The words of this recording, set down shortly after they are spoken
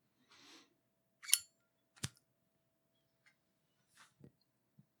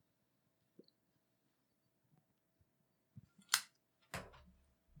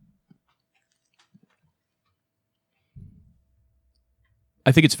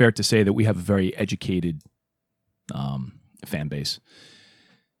I think it's fair to say that we have a very educated fan base.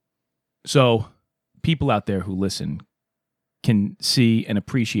 So people out there who listen can see and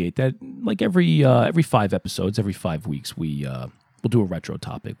appreciate that, like every 5 episodes, every 5 weeks, we'll do a retro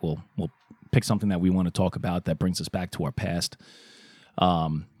topic. We'll pick something that we want to talk about that brings us back to our past.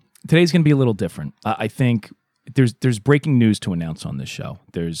 Today's going to be a little different. I think there's breaking news to announce on this show.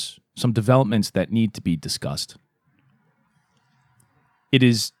 There's some developments that need to be discussed. It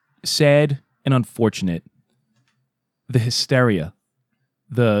is sad and unfortunate, the hysteria,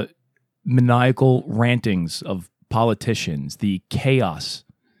 the maniacal rantings of politicians, the chaos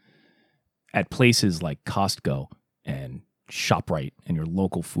at places like Costco and ShopRite and your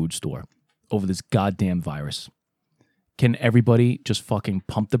local food store over this goddamn virus. Can everybody just fucking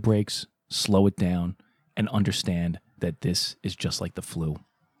pump the brakes, slow it down, and understand that this is just like the flu?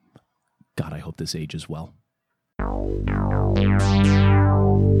 God, I hope this ages well.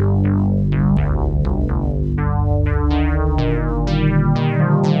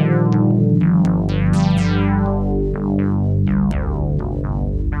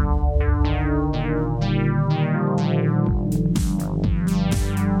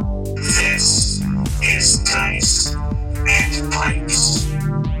 This is Dice and Pipes.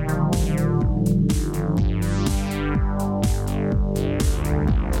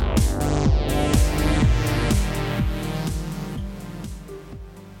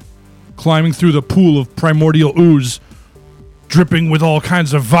 Climbing through the pool of primordial ooze, dripping with all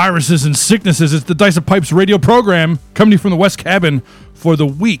kinds of viruses and sicknesses. It's the Dice and Pipes radio program coming to you from the West Cabin for the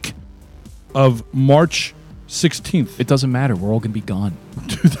week of March 16th. It doesn't matter. We're all going to be gone.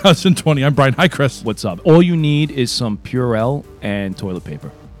 2020. I'm Brian. Hi, Chris. What's up? All you need is some Purell and toilet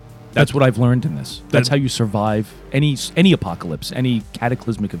paper. That's what I've learned in this. That's how you survive any apocalypse, any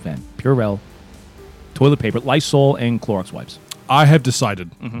cataclysmic event. Purell, toilet paper, Lysol, and Clorox wipes. I have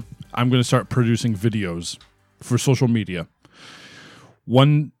decided I'm going to start producing videos for social media.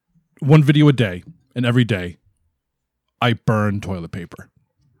 One video a day, and every day I burn toilet paper.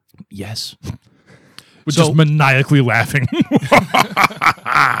 Yes. With just maniacally laughing.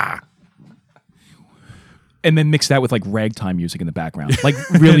 And then mix that with like ragtime music in the background. Like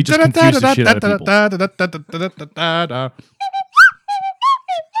really just confuse the shit out of people.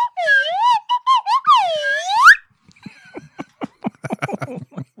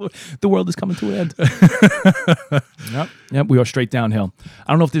 The world is coming to an end. Yep, we are straight downhill.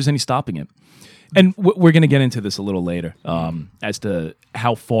 I don't know if there's any stopping it. And we're going to get into this a little later as to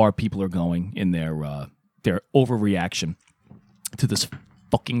how far people are going in their overreaction to this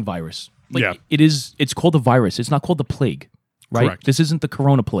fucking virus. Like, it's called a virus. It's not called the plague, right? Correct. This isn't the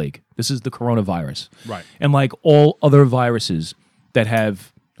corona plague. This is the coronavirus. Right. And like all other viruses that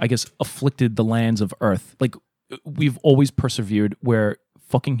have, I guess, afflicted the lands of Earth, like we've always persevered where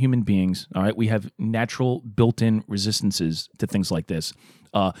fucking human beings, all right, we have natural built-in resistances to things like this.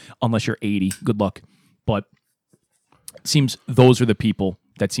 Unless you're 80, good luck. But it seems those are the people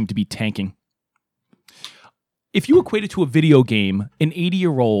that seem to be tanking. If you equate it to a video game, an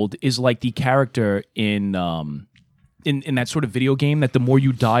 80-year-old is like the character in that sort of video game that the more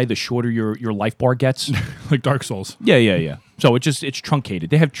you die, the shorter your life bar gets. Like Dark Souls. Yeah. So it's truncated.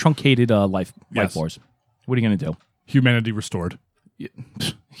 They have truncated life bars. What are you going to do? Humanity restored.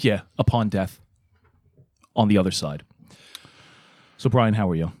 Yeah, upon death. On the other side. So, Brian, how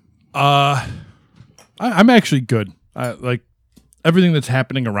are you? I'm actually good. Like, everything that's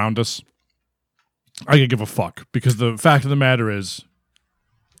happening around us, I could give a fuck. Because the fact of the matter is,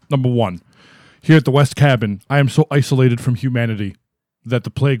 number one, here at the West Cabin, I am so isolated from humanity that the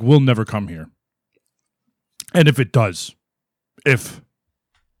plague will never come here. And if it does, if,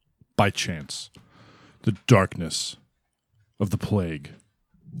 by chance, the darkness of the plague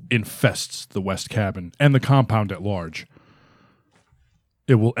infests the West Cabin and the compound at large,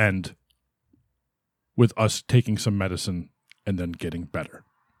 it will end with us taking some medicine and then getting better.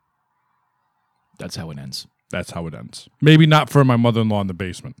 That's how it ends. That's how it ends. Maybe not for my mother-in-law in the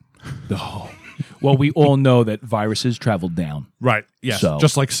basement. No. Well, we all know that viruses travel down. Right. Yes. So,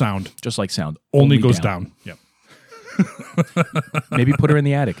 just like sound. Just like sound. Only goes down. Yep. Maybe put her in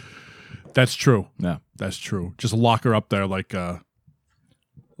the attic. That's true. Yeah. That's true. Just lock her up there like an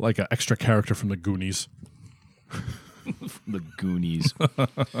extra character from the Goonies. The Goonies.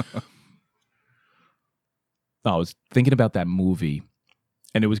 I was thinking about that movie,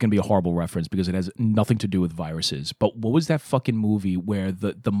 and it was going to be a horrible reference because it has nothing to do with viruses. But what was that fucking movie where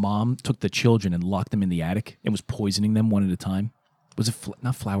the mom took the children and locked them in the attic and was poisoning them one at a time? Was it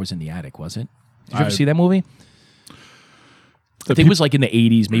not Flowers in the Attic, was it? Did you ever see that movie? I think it was like in the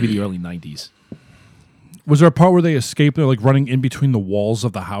 80s, maybe the early 90s. Was there a part where they escaped? They're like running in between the walls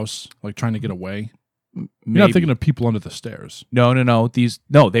of the house, like trying to get away. You're not thinking of people under the stairs. No.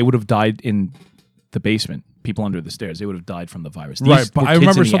 They would have died in the basement. People under the stairs. They would have died from the virus. Right, but I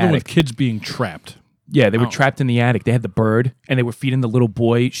remember something attic. with kids being trapped. Yeah, they were trapped in the attic. They had the bird, and they were feeding the little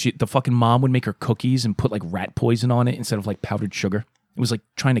boy. The fucking mom would make her cookies and put like rat poison on it instead of like powdered sugar. It was like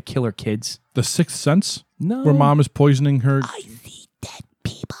trying to kill her kids. The Sixth Sense? No. Where mom is poisoning her. I see dead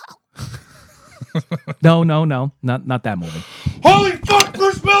people. No. Not that movie. Holy fuck,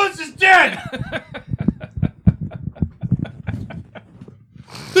 Bruce Willis is dead!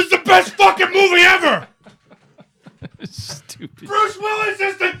 This is the best fucking movie ever! Stupid. Bruce Willis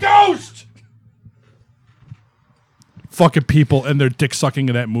is the ghost! Fucking people and their dick sucking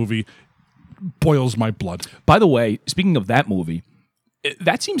in that movie boils my blood. By the way, speaking of that movie,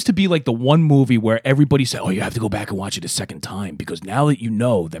 that seems to be like the one movie where everybody said, "Oh, you have to go back and watch it a second time because now that you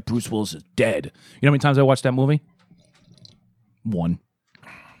know that Bruce Willis is dead." You know how many times I watched that movie? One.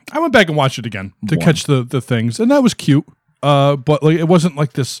 I went back and watched it again to catch the things, and that was cute. But like, it wasn't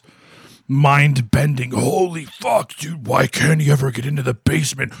like this mind-bending, holy fuck, dude, why can't he ever get into the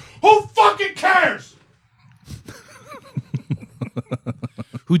basement? Who fucking cares?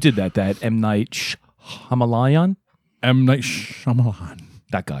 Who did that? That M. Night Shyamalan? M. Night Shyamalan.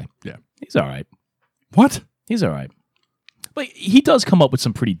 That guy. Yeah. He's all right. What? He's all right. But he does come up with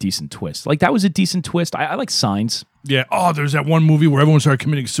some pretty decent twists. Like, that was a decent twist. I like Signs. Yeah. Oh, there's that one movie where everyone started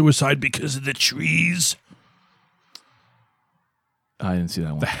committing suicide because of the trees. I didn't see that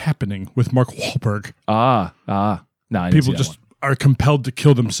one. The Happening with Mark Wahlberg. No, I didn't People see that just one. are compelled to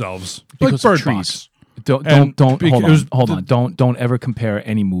kill themselves. Because like of Bird trees. Box. Hold on. Don't ever compare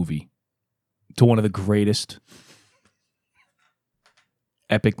any movie to one of the greatest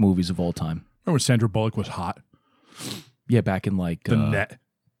epic movies of all time. Remember when Sandra Bullock was hot? Yeah, back in like The Net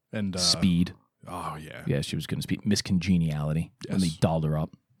and Speed. Oh yeah. Yeah, she was going to speak Miss Congeniality, and Yes. they dolled her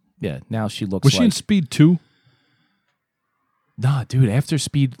up. Yeah, now she looks. Was like, she in Speed 2? Nah, dude. After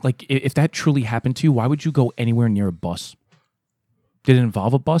Speed, like if that truly happened to you, why would you go anywhere near a bus? Did it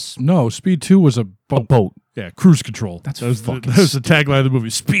involve a bus? No, Speed 2 was a boat. A boat. Yeah, cruise control. That's that was fucking that was the tagline of the movie.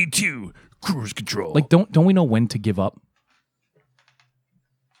 Speed 2, cruise control. Like, don't we know when to give up?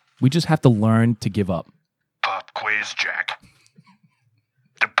 We just have to learn to give up. Pop quiz, Jack.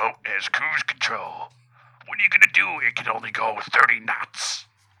 The boat has cruise control. What are you gonna do? It can only go 30 knots.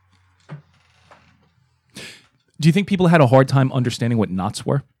 Do you think people had a hard time understanding what knots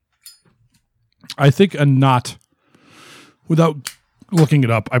were? I think a knot, without looking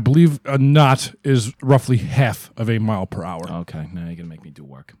it up, I believe a knot is roughly half of a mile per hour. Okay, now you're gonna make me do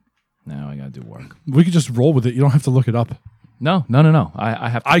work. Now I gotta do work. We could just roll with it. You don't have to look it up. No. I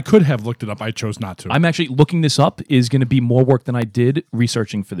have. I could have looked it up. I chose not to. I'm actually looking this up. Is going to be more work than I did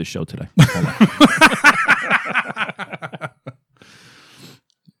researching for this show today.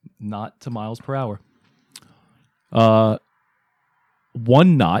 Not to miles per hour. 1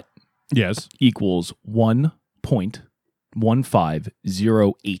 knot Yes. equals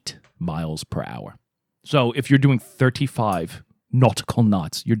 1.1508 miles per hour. So if you're doing 35 nautical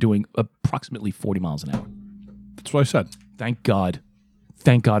knots, you're doing approximately 40 miles an hour. That's what I said. Thank God.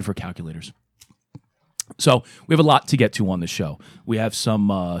 Thank God for calculators. So we have a lot to get to on the show. We have some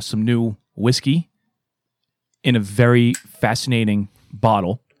new whiskey in a very fascinating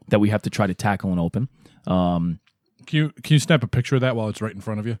bottle that we have to try to tackle and open. Can you snap a picture of that while it's right in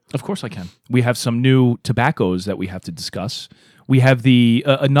front of you? Of course I can. We have some new tobaccos that we have to discuss. We have the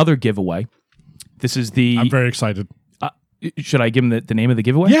another giveaway. This is the... I'm very excited. Should I give him the name of the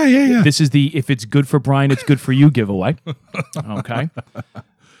giveaway? Yeah. This is the if it's good for Brian, it's good for you giveaway. Okay.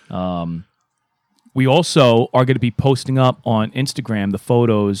 We also are going to be posting up on Instagram the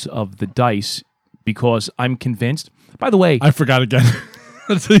photos of the dice because I'm convinced. By the way, I forgot again.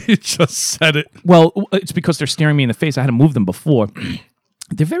 You just said it. well, it's because they're staring me in the face. I had to move them before.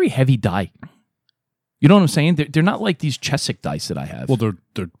 They're very heavy die. You know what I'm saying? They're not like these Chesic dice that I have. Well,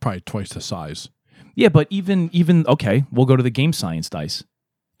 they're probably twice the size. Yeah, but even okay, we'll go to the Game Science dice.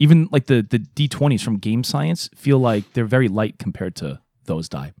 Even like the D20s from Game Science feel like they're very light compared to those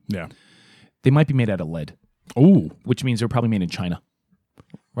die. Yeah. They might be made out of lead, Ooh. which means they're probably made in China.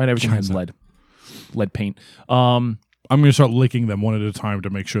 Right? Everything has China. lead paint. I'm going to start licking them one at a time to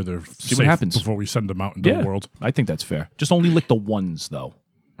make sure they're safe what happens. before we send them out into the world. I think that's fair. Just only lick the ones though.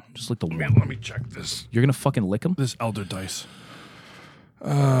 Just lick the one. Let me check this. You're gonna fucking lick them? This elder dice.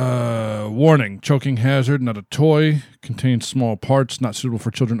 Warning: choking hazard, not a toy. Contains small parts, not suitable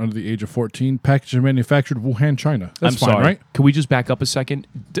for children under the age of 14. Packaged and manufactured Wuhan, China. That's I'm fine, sorry. right? Can we just back up a second?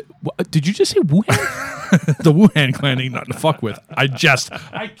 Did you just say Wuhan? The Wuhan clan ain't nothing to fuck with. I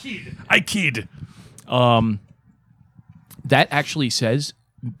kid. That actually says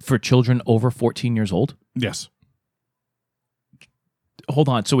for children over 14 years old. Yes. Hold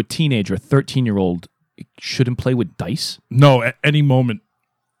on. So a teenager, 13-year-old, shouldn't play with dice? No, at any moment,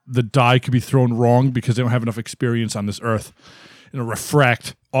 the die could be thrown wrong because they don't have enough experience on this earth. It'll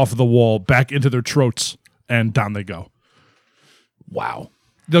refract off of the wall back into their throats, and down they go. Wow.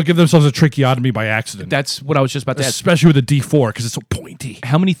 They'll give themselves a tracheotomy by accident. That's what I was just about to ask. Especially with a D4 because it's so pointy.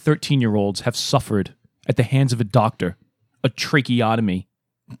 How many 13-year-olds have suffered at the hands of a doctor a tracheotomy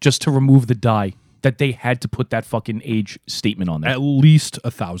just to remove the die that they had to put that fucking age statement on there? At least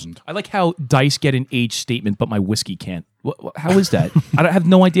 1,000. I like how dice get an age statement, but my whiskey can't. How is that? I have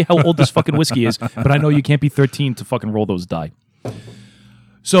no idea how old this fucking whiskey is, but I know you can't be 13 to fucking roll those die.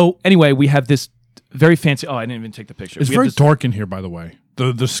 So anyway, we have this very fancy... Oh, I didn't even take the picture. It's very dark in here, by the way.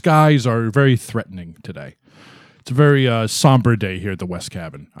 The skies are very threatening today. It's a very somber day here at the West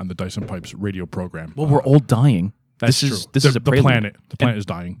Cabin on the Dice and Pipes radio program. Well, we're all dying. That's this true. Is, this is a the prelude. planet. The planet And is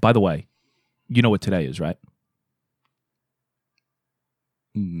dying. by the way, you know what today is, right?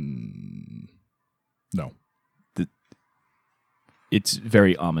 No. It's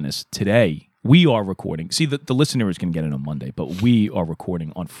very ominous. Today, we are recording. See, the listeners can get it on Monday, but we are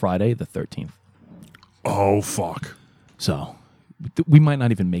recording on Friday, the 13th. Oh, fuck. So, we might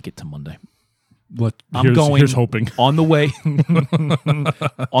not even make it to Monday. Here's hoping. On the way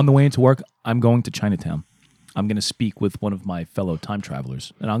into work, I'm going to Chinatown. I'm going to speak with one of my fellow time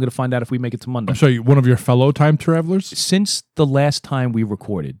travelers, and I'm going to find out if we make it to Monday. I'm sorry, one of your fellow time travelers? Since the last time we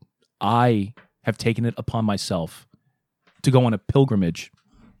recorded, I have taken it upon myself to go on a pilgrimage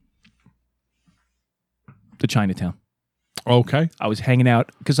to Chinatown. Okay. I was hanging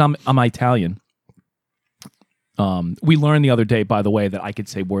out because I'm Italian. We learned the other day, by the way, that I could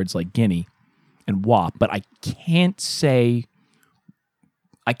say words like guinea and wop, but I can't say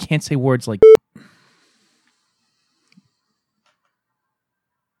words like.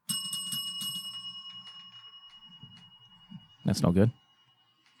 That's no good.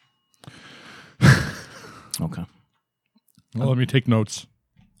 Okay. Well, let me take notes.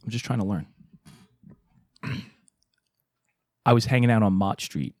 I'm just trying to learn. I was hanging out on Mott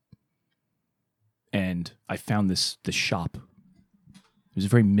Street, and I found this shop. It was a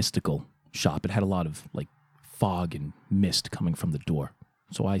very mystical shop. It had a lot of like fog and mist coming from the door.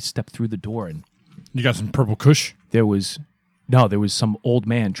 So I stepped through the door, and You got some purple kush? there was some old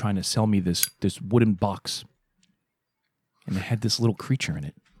man trying to sell me this wooden box, and it had this little creature in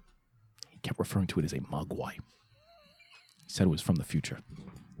it. He kept referring to it as a mogwai. He said it was from the future,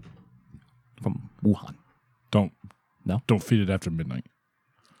 from Wuhan. Don't No? feed it after midnight.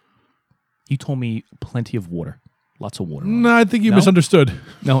 He told me plenty of water. Lots of water. on it. No, I think you No? misunderstood.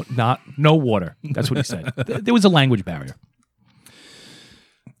 No water. That's what he said. There was a language barrier.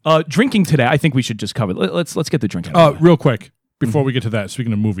 Drinking today, I think we should just cover. Let's get the drink out of the way. Real quick, before we get to that,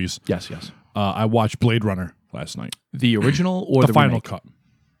 speaking of movies, Yes. I watched Blade Runner last night. The original or The final remake? cut.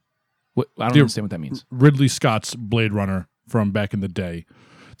 I don't understand what that means. Ridley Scott's Blade Runner from back in the day.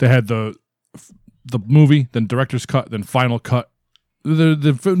 They had the movie, then director's cut, then final cut.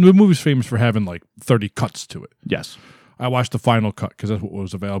 The movie's famous for having like 30 cuts to it. Yes. I watched the final cut because that's what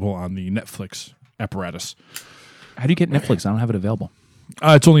was available on the Netflix apparatus. How do you get Netflix? I don't have it available.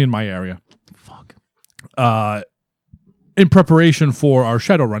 It's only in my area. Fuck. In preparation for our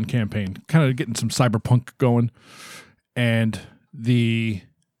Shadowrun campaign, kind of getting some cyberpunk going, and the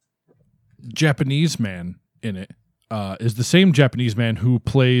Japanese man in it is the same Japanese man who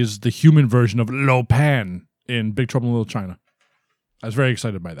plays the human version of Lo Pan in Big Trouble in Little China. I was very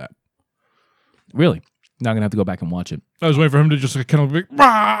excited by that. Really? Now I'm going to have to go back and watch it. I was waiting for him to just kind of be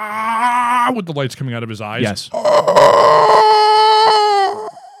 "Rah!" with the lights coming out of his eyes. Yes.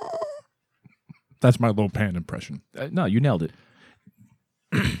 That's my Lo Pan impression. No, you nailed it.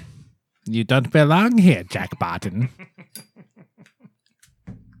 You don't belong here, Jack Barton.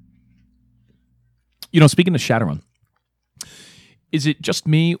 Speaking of Shadowrun, is it just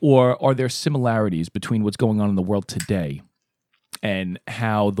me, or are there similarities between what's going on in the world today and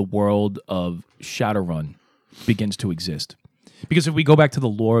how the world of Shadowrun begins to exist? Because if we go back to the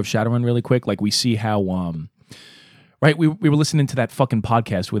lore of Shadowrun really quick, like we see how, right, we were listening to that fucking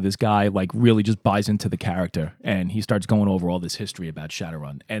podcast where this guy like really just buys into the character and he starts going over all this history about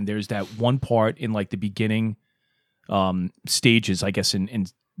Shadowrun. And there's that one part in like the beginning stages, I guess, in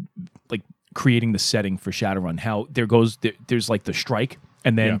like creating the setting for Shadowrun, how there's like the strike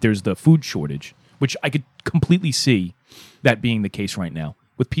and then there's the food shortage, which I could completely see that being the case right now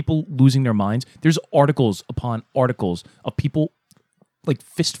with people losing their minds. There's articles upon articles of people like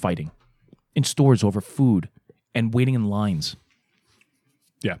fist fighting in stores over food and waiting in lines.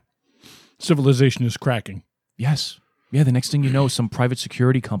 Yeah. Civilization is cracking. Yes. Yeah, the next thing you know, some private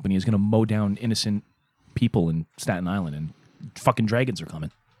security company is going to mow down innocent people in Staten Island, and fucking dragons are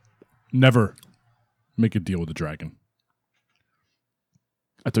coming. Never make a deal with a dragon.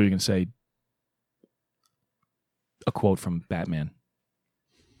 I thought you were going to say a quote from Batman.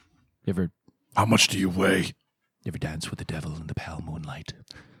 You How much do you weigh? ever dance with the devil in the pale moonlight?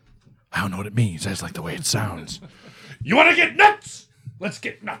 I don't know what it means. I just like the way it sounds. You want to get nuts? Let's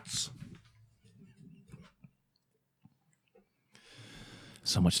get nuts.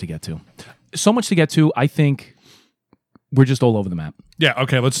 So much to get to. I think we're just all over the map. Yeah.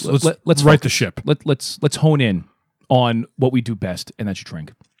 Okay. Let's Let's right focus. the ship. Let's hone in on what we do best, and that's your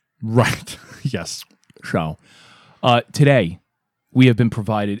drink. Right. Yes. So, today we have been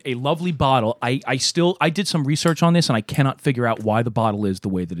provided a lovely bottle. I did some research on this, and I cannot figure out why the bottle is the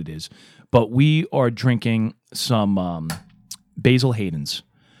way that it is. But we are drinking some Basil Hayden's.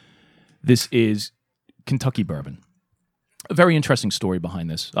 This is Kentucky bourbon. A very interesting story behind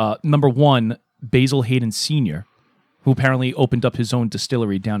this. Number one, Basil Hayden Sr., who apparently opened up his own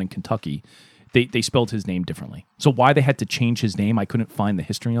distillery down in Kentucky, they spelled his name differently. So why they had to change his name, I couldn't find the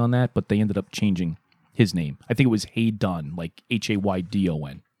history on that, but they ended up changing his name. I think it was Haydon, like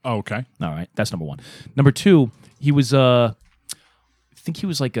Haydon. Oh, okay. All right, that's number one. Number two, he was I think he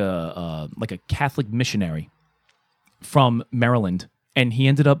was like a Catholic missionary from Maryland, and he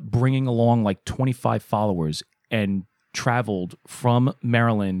ended up bringing along like 25 followers and traveled from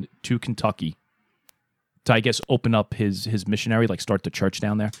Maryland to Kentucky to, I guess, open up his missionary, like start the church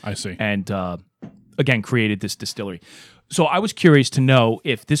down there. I see. And again, created this distillery. So I was curious to know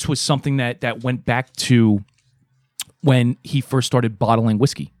if this was something that went back to when he first started bottling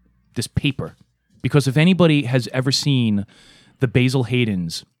whiskey, this paper. Because if anybody has ever seen the Basil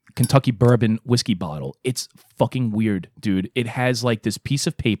Hayden's Kentucky bourbon whiskey bottle, it's fucking weird, dude. It has like this piece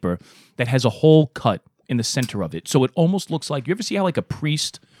of paper that has a hole cut in the center of it. So it almost looks like, you ever see how like a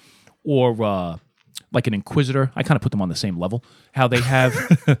priest or like an inquisitor, I kind of put them on the same level, how they have,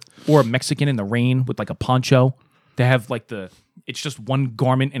 or a Mexican in the rain with like a poncho, they have like it's just one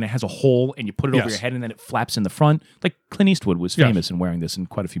garment and it has a hole and you put it over your head and then it flaps in the front. Like Clint Eastwood was famous in wearing this in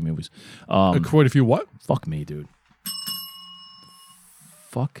quite a few movies. Quite a few what? Fuck me, dude.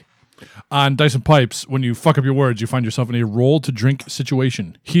 Fuck. On Dyson Pipes, when you fuck up your words, you find yourself in a roll to drink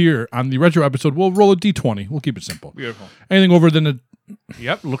situation. Here on the retro episode, we'll roll a d20. We'll keep it simple. Beautiful. Anything over than a...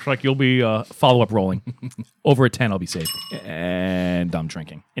 Yep, looks like you'll be follow-up rolling. Over a 10, I'll be safe. And I'm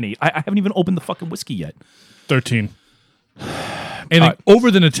drinking. An 8. I haven't even opened the fucking whiskey yet. 13. Anything over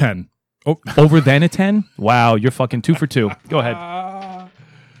than a 10. Oh. Over than a 10? Wow, you're fucking 2 for 2. Go ahead.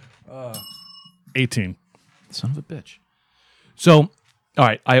 18. Son of a bitch. So, all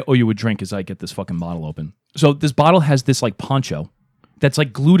right, I owe you a drink as I get this fucking bottle open. So this bottle has this like poncho that's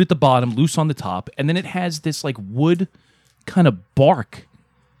like glued at the bottom, loose on the top, and then it has this like wood kind of bark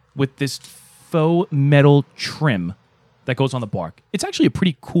with this faux metal trim that goes on the bark. It's actually a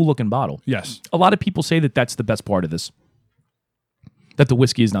pretty cool looking bottle. Yes. A lot of people say that that's the best part of this. That the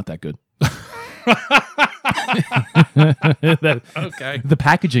whiskey is not that good. Okay. The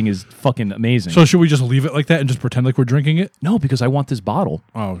packaging is fucking amazing. So should we just leave it like that and just pretend like we're drinking it? No, because I want this bottle.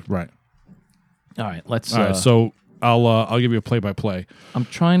 Oh, right. All right, let's. All right, so I'll give you a play-by-play. I'm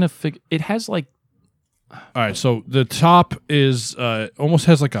trying to figure. It has like. All right, so the top is almost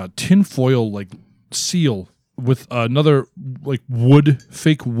has like a tinfoil like seal with another like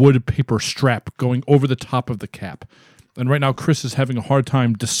fake wood paper strap going over the top of the cap. And right now, Chris is having a hard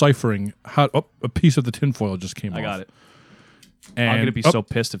time deciphering how a piece of the tinfoil just came off. I got it. And, I'm gonna be so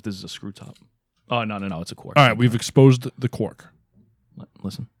pissed if this is a screw top. Oh no, it's a cork. All right, we've exposed the cork.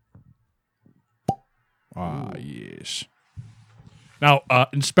 Listen. Ah, yes. Now,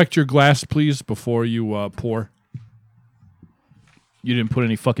 inspect your glass, please, before you pour. You didn't put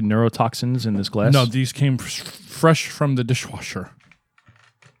any fucking neurotoxins in this glass? No, these came fresh from the dishwasher.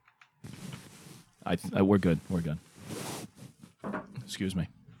 We're good. We're good. Excuse me.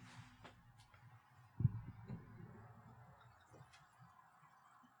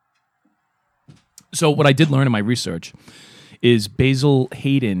 So what I did learn in my research is Basil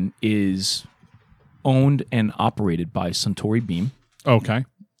Hayden is owned and operated by Suntory Beam. Okay.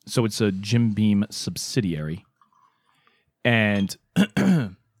 So it's a Jim Beam subsidiary. And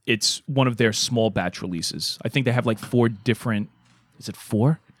it's one of their small batch releases. I think they have like 4 different... Is it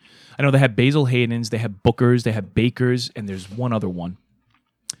 4? I know they have Basil Hayden's, they have Booker's, they have Baker's, and there's one other one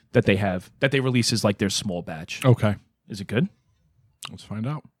that they have that they release as like their small batch. Okay. Is it good? Let's find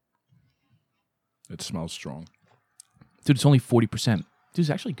out. It smells strong. Dude, it's only 40%. Dude,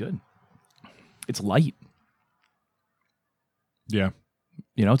 it's actually good. It's light. Yeah.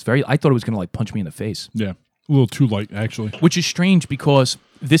 You know, it's very. I thought it was going to like punch me in the face, Yeah. A little too light, actually. which is strange because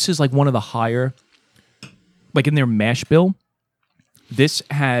this is like one of the higher, like in their mash bill. This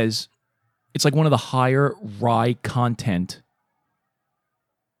has, it's like one of the higher rye content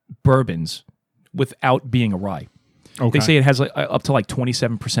bourbons without being a rye. Okay. They say it has like up to like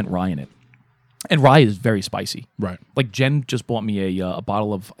 27% rye in it, and rye is very spicy. Right. Like Jen just bought me a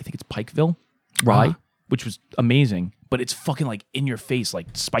bottle of, I think it's Pikeville rye, which was amazing, but it's fucking like in your face, like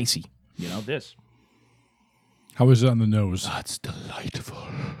spicy. You know this. How is it on the nose? That's delightful.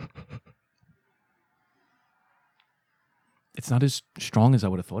 It's not as strong as I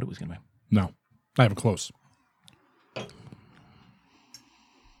would have thought it was going to be. No. I have it close.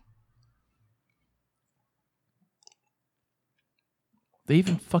 They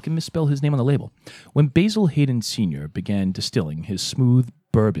even fucking misspell his name on the label. When Basil Hayden Sr. began distilling his smooth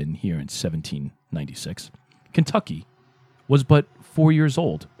bourbon here in 1796, Kentucky was but 4 years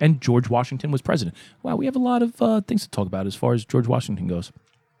old, and George Washington was president. Wow, we have a lot of things to talk about as far as George Washington goes.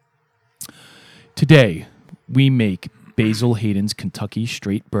 Today, we make Basil Hayden's Kentucky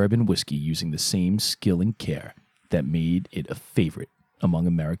Straight Bourbon Whiskey using the same skill and care that made it a favorite among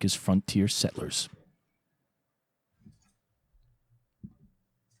America's frontier settlers.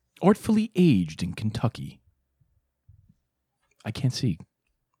 Artfully aged in Kentucky. I can't see.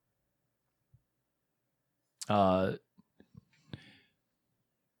 Tell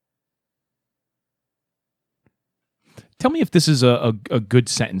me if this is a good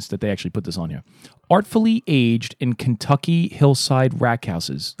sentence that they actually put this on here. Artfully aged in Kentucky hillside rack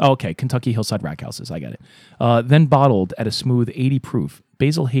houses. Oh, okay, Kentucky hillside rack houses. I got it. Then bottled at a smooth 80 proof,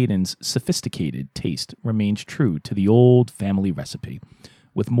 Basil Hayden's sophisticated taste remains true to the old family recipe,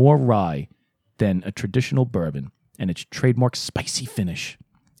 with more rye than a traditional bourbon and its trademark spicy finish.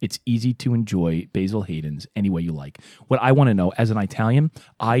 It's easy to enjoy Basil Hayden's any way you like. What I want to know, as an Italian,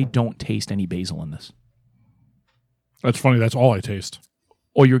 I don't taste any basil in this. That's funny. That's all I taste.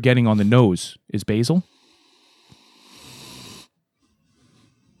 All you're getting on the nose is basil?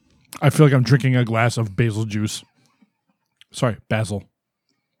 I feel like I'm drinking a glass of basil juice. Sorry, basil.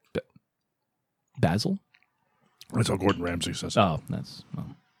 Basil? That's how Gordon Ramsay says it. Oh,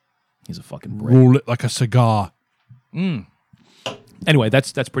 he's a fucking brick. Roll it like a cigar. Anyway,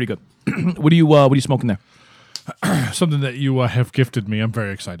 that's pretty good. What are you smoking there? Something that you have gifted me. I'm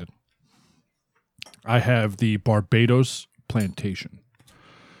very excited. I have the Barbados Plantation.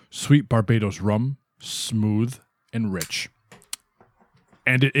 Sweet Barbados rum, smooth and rich.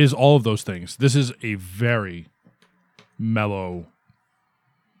 And it is all of those things. This is a very mellow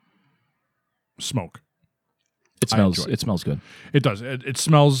smoke. It smells good. It does. It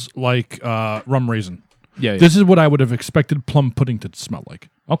smells like rum raisin. Yeah. This is what I would have expected plum pudding to smell like.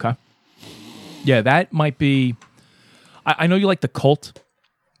 Okay. Yeah, that might be. I know you like the cult,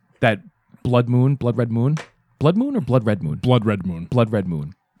 that blood red moon, blood red moon. Blood red moon? Blood red moon. Blood red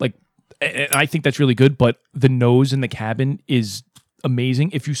moon. Like, and I think that's really good, but the nose in the cabin is amazing.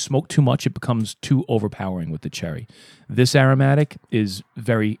 If you smoke too much, it becomes too overpowering with the cherry. This aromatic is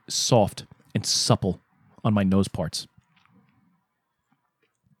very soft and supple on my nose parts.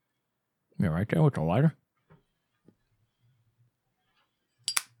 Yeah, right there with the lighter.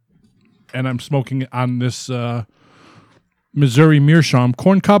 And I'm smoking on this Missouri Meerschaum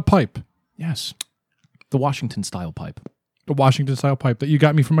corncob pipe. Yes. The Washington style pipe. The Washington style pipe that you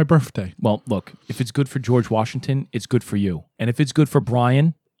got me for my birthday. Well, look, if it's good for George Washington, it's good for you. And if it's good for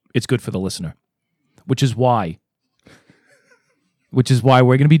Brian, it's good for the listener. Which is why we're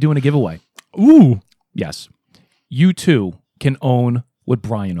going to be doing a giveaway. Ooh. Yes. You too can own what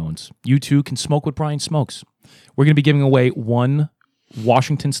Brian owns. You too can smoke what Brian smokes. We're going to be giving away one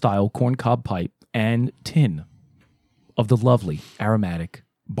Washington-style corncob pipe and tin of the lovely, aromatic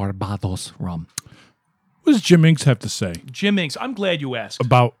Barbados rum. What does Jim Inks have to say Jim Inks, I'm glad you asked.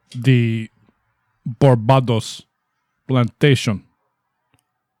 about the Barbados Plantation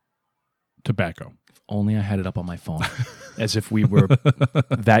tobacco? If only I had it up on my phone. As if we were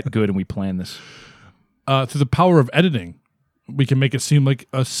that good and we planned this. Through the power of editing, we can make it seem like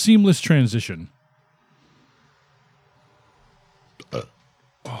a seamless transition.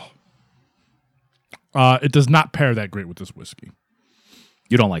 It does not pair that great with this whiskey.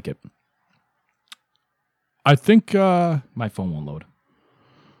 You don't like it. I think My phone won't load.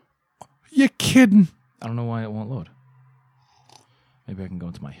 you're kidding. I don't know why it won't load. Maybe I can go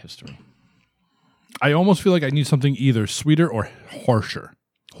into my history. I almost feel like I need something either sweeter or harsher.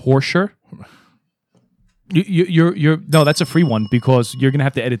 Horsher? You're no, that's a free one because you're gonna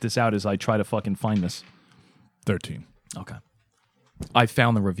have to edit this out as I try to fucking find this. 13. Okay. I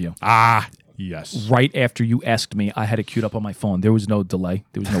found the review. Ah, Yes. Right after you asked me, I had it queued up on my phone. There was no delay.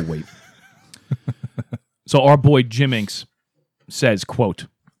 There was no wait. So our boy Jim Inks says, quote,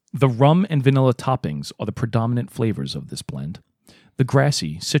 "The rum and vanilla toppings are the predominant flavors of this blend. The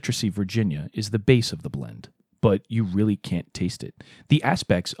grassy, citrusy Virginia is the base of the blend, but you really can't taste it. The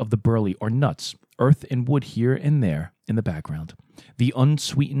aspects of the burley are nuts, earth and wood here and there in the background. The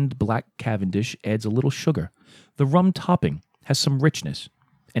unsweetened black Cavendish adds a little sugar. The rum topping has some richness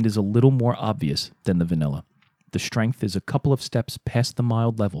and is a little more obvious than the vanilla. The strength is a couple of steps past the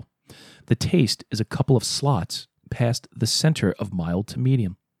mild level. The taste is a couple of slots past the center of mild to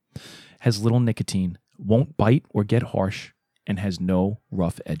medium. Has little nicotine, won't bite or get harsh, and has no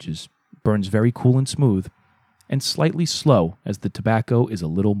rough edges. Burns very cool and smooth, and slightly slow as the tobacco is a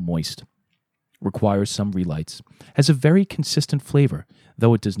little moist. Requires some relights. Has a very consistent flavor,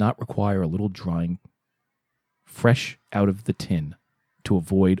 though it does not require a little drying. Fresh out of the tin to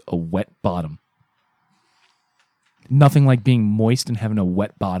avoid a wet bottom." Nothing like being moist and having a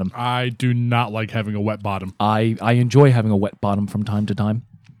wet bottom. I do not like having a wet bottom. I enjoy having a wet bottom from time to time,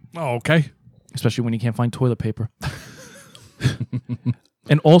 Oh, okay. especially when you can't find toilet paper.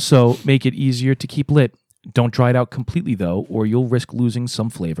 And also make it easier to keep lit. Don't dry it out completely, though, or you'll risk losing some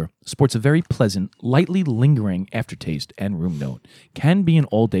flavor. Sports a very pleasant, lightly lingering aftertaste and room note. Can be an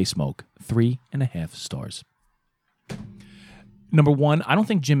all-day smoke. 3.5 stars. Number one, I don't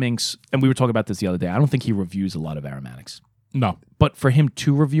think Jim Inks, and we were talking about this the other day, I don't think he reviews a lot of aromatics. No. But for him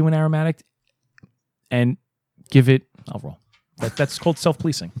to review an aromatic and give it, I'll roll. That's called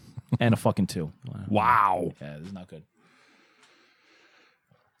self-policing. And a fucking 2. Wow. Yeah, this is not good.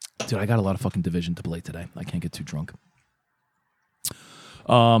 Dude, I got a lot of fucking division to play today. I can't get too drunk.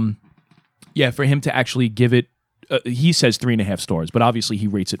 Yeah, for him to actually give it, he says 3.5 stars, but obviously he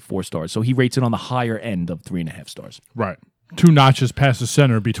rates it 4 stars. So he rates it on the higher end of 3.5 stars. Right. 2 notches past the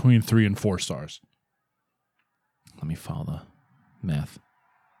center between 3 and 4 stars. Let me follow the math.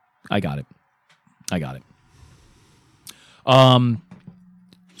 I got it.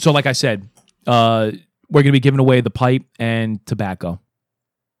 So like I said, we're going to be giving away the pipe and tobacco.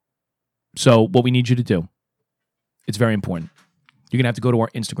 So what we need you to do, it's very important. You're going to have to go to our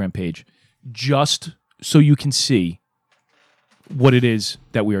Instagram page just so you can see what it is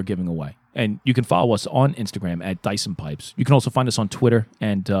that we are giving away. And you can follow us on Instagram at Dyson Pipes. You can also find us on Twitter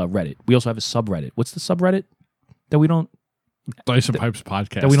and Reddit. We also have a subreddit. What's the subreddit that we don't Dyson Pipes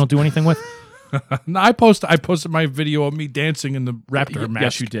podcast. that we don't do anything with? No, I posted my video of me dancing in the raptor mask.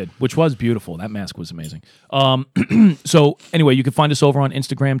 Yes, you did, which was beautiful. That mask was amazing. So anyway, you can find us over on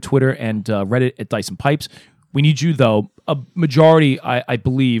Instagram, Twitter, and Reddit at Dyson Pipes. We need you, though. A majority, I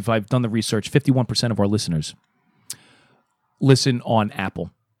believe, I've done the research, 51% of our listeners listen on Apple.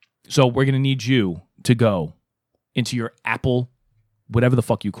 So we're going to need you to go into your Apple, whatever the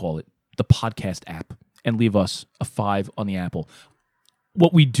fuck you call it, the podcast app, and leave us a 5 on the Apple.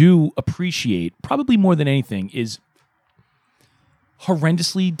 What we do appreciate, probably more than anything, is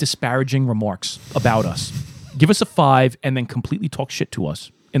horrendously disparaging remarks about us. Give us a 5 and then completely talk shit to us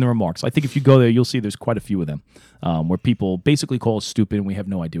in the remarks. I think if you go there, you'll see there's quite a few of them where people basically call us stupid and we have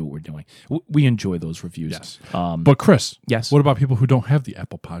no idea what we're doing. We enjoy those reviews. Yes. But Chris, yes. What about people who don't have the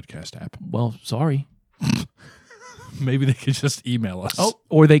Apple Podcast app? Well, sorry. Maybe they could just email us. Oh,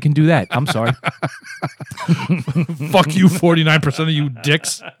 or they can do that. I'm sorry. Fuck you, 49% of you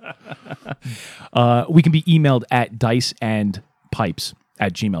dicks. We can be emailed at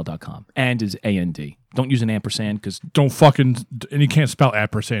diceandpipes@gmail.com. And is A-N-D. Don't use an ampersand because Don't fucking... And you can't spell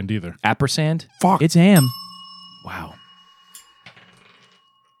ampersand either. ampersand? Fuck. It's am. Wow.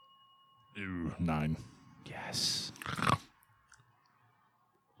 Ew, 9. Yes.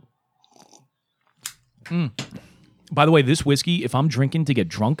 By the way, this whiskey, if I'm drinking to get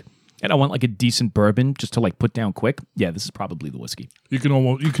drunk and I want like a decent bourbon just to like put down quick, yeah, this is probably the whiskey. You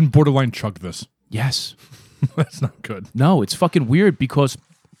can borderline chug this. Yes. That's not good. No, it's fucking weird because,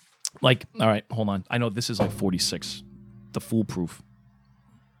 like, all right, hold on. I know this is like 46, the foolproof.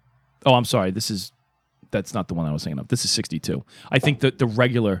 Oh, I'm sorry. That's not the one I was thinking of. This is 62. I think that the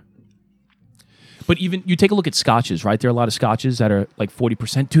regular, but even you take a look at scotches, right? There are a lot of scotches that are like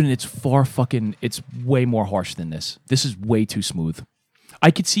 40%. Dude, and it's way more harsh than this. This is way too smooth. I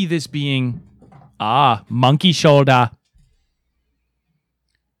could see this being, monkey shoulder.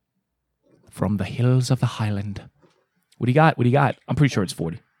 From the hills of the Highland. What do you got? I'm pretty sure it's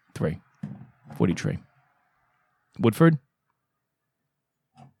 43. 43. Woodford?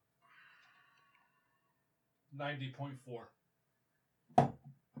 90.4.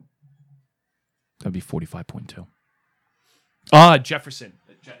 That'd be 45.2. Jefferson.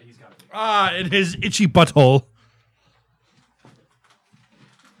 He's got it. In his itchy butthole.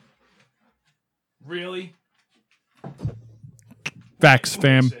 Really? Facts,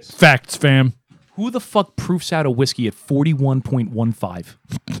 fam. Facts, fam. Who the fuck proofs out a whiskey at 41.15?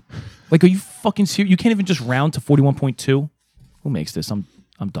 Like, are you fucking serious? You can't even just round to 41.2? Who makes this? I'm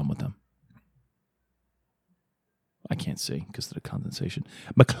done with them. I can't see because of the condensation.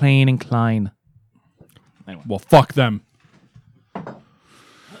 McLean and Klein. Anyway. Well, fuck them.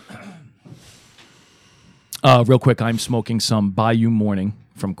 Real quick, I'm smoking some Bayou Morning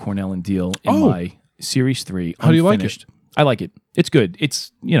from Cornell and Deal in my Series 3. How do you like it? I like it. It's good.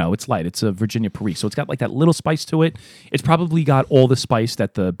 It's, it's light. It's a Virginia Paris. So it's got like that little spice to it. It's probably got all the spice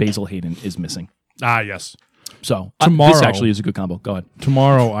that the Basil Hayden is missing. Ah, yes. So Tomorrow, this actually is a good combo. Go ahead.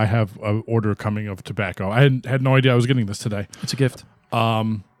 Tomorrow I have an order coming of tobacco. I had no idea I was getting this today. It's a gift.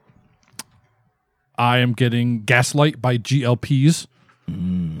 I am getting Gaslight by GLPs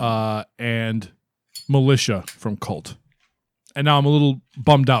and Militia from Cult. And now I'm a little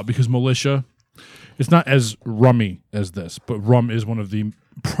bummed out because Militia, it's not as rummy as this, but rum is one of the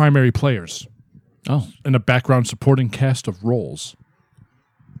primary players in a background supporting cast of roles.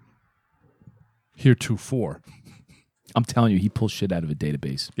 Heretofore. I'm telling you, he pulls shit out of a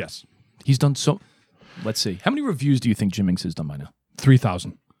database. Yes. He's done so... Let's see. How many reviews do you think Jim Inks has done by now?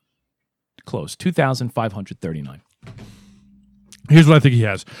 3,000. Close. 2,539. Here's what I think he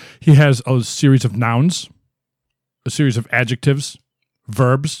has. He has a series of nouns, a series of adjectives,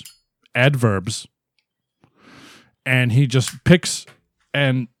 verbs, adverbs, and he just picks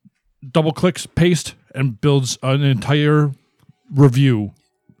and double clicks, paste, and builds an entire review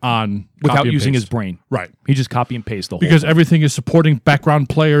on without using his brain. Right. He just copy and paste the whole because thing. Everything is supporting background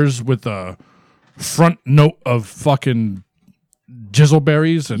players with a front note of fucking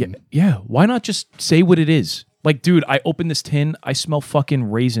jizzleberries. And yeah. Why not just say what it is? Like, dude, I open this tin, I smell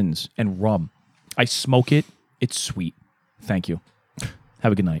fucking raisins and rum. I smoke it. It's sweet. Thank you.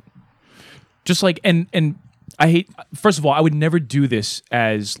 Have a good night. Just like, and I hate, first of all, I would never do this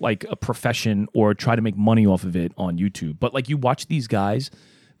as like a profession or try to make money off of it on YouTube. But like, you watch these guys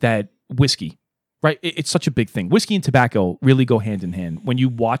that whiskey, right? It's such a big thing. Whiskey and tobacco really go hand in hand. When you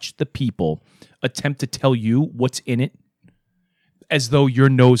watch the people attempt to tell you what's in it as though your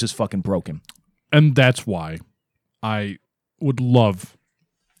nose is fucking broken. And that's why I would love,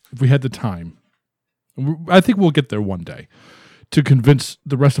 if we had the time, I think we'll get there one day, to convince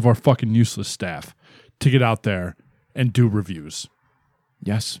the rest of our fucking useless staff to get out there and do reviews.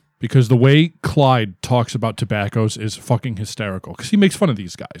 Yes. Because the way Clyde talks about tobaccos is fucking hysterical. Because he makes fun of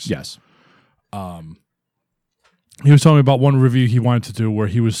these guys. Yes. He was telling me about one review he wanted to do where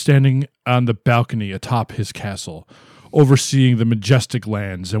he was standing on the balcony atop his castle, overseeing the majestic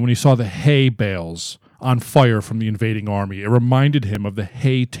lands. And when he saw the hay bales on fire from the invading army, it reminded him of the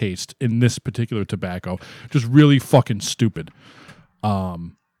hay taste in this particular tobacco. Just really fucking stupid.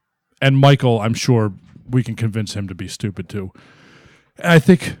 And Michael, I'm sure we can convince him to be stupid too. I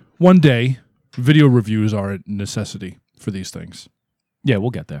think one day video reviews are a necessity for these things. Yeah, we'll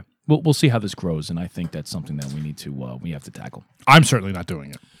get there. We'll see how this grows, and I think that's something that we have to tackle. I'm certainly not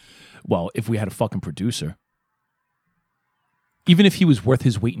doing it. Well, if we had a fucking producer, even if he was worth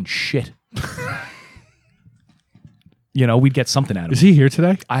his weight in shit, we'd get something out of him. Is he here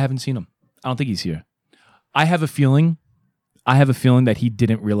today? I haven't seen him. I don't think he's here. I have a feeling that he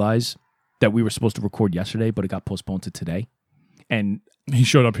didn't realize that we were supposed to record yesterday, but it got postponed to today. And he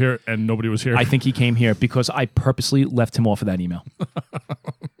showed up here and nobody was here. I think he came here because I purposely left him off of that email.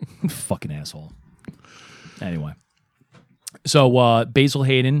 Fucking asshole. Anyway. So Basil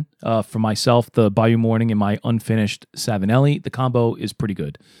Hayden for myself, the Bayou Morning and my unfinished Savinelli. The combo is pretty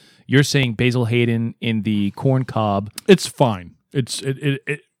good. You're saying Basil Hayden in the corn cob. It's fine. It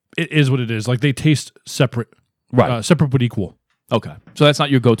is what it is. Like they taste separate. Right. Separate but equal. Okay. So that's not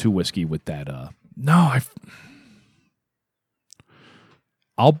your go-to whiskey with that. No,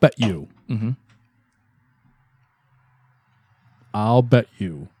 I'll bet you. Mm-hmm. I'll bet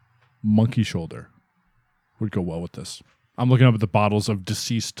you Monkey Shoulder would go well with this. I'm looking up at the bottles of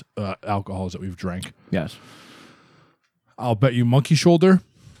deceased alcohols that we've drank. Yes. I'll bet you Monkey Shoulder.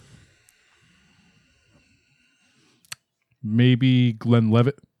 Maybe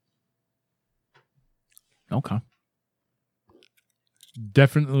Glenlivet. Okay.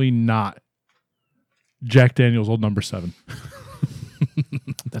 Definitely not Jack Daniel's Old Number 7.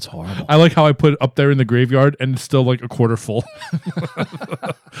 That's horrible. I like how I put it up there in the graveyard and it's still like a quarter full.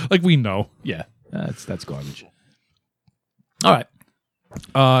 Like we know. Yeah, that's garbage. All right.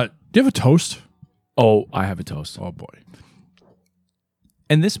 Do you have a toast? Oh, I have a toast. Oh boy.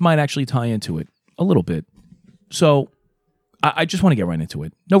 And this might actually tie into it a little bit. So I just want to get right into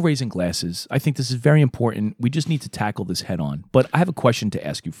it. No raising glasses. I think this is very important. We just need to tackle this head on. But I have a question to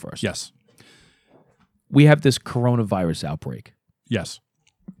ask you first. Yes. we have this coronavirus outbreak. Yes.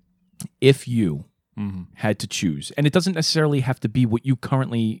 If you had to choose, and it doesn't necessarily have to be what you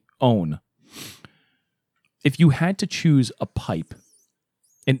currently own. If you had to choose a pipe,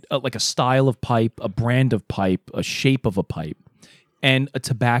 and like a style of pipe, a brand of pipe, a shape of a pipe, and a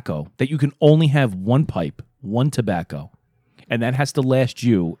tobacco, that you can only have one pipe, one tobacco, and that has to last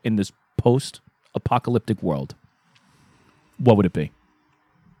you in this post-apocalyptic world, what would it be?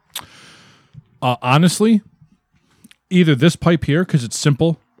 Honestly, either this pipe here, because it's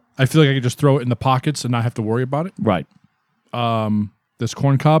simple. I feel like I could just throw it in the pockets and not have to worry about it. Right. This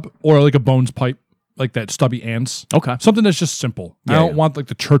corn cob, or like a Bones pipe, like that stubby ants. Okay. Something that's just simple. I don't want like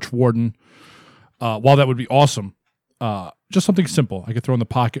the church warden. While that would be awesome, just something simple. I could throw in the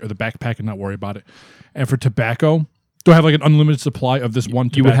pocket or the backpack and not worry about it. And for tobacco, do I have like an unlimited supply of this one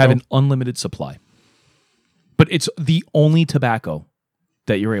tobacco? You would have an unlimited supply. But it's the only tobacco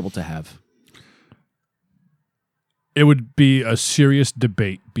that you're able to have. It would be a serious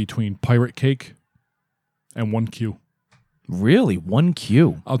debate between Pirate Cake and 1Q. Really?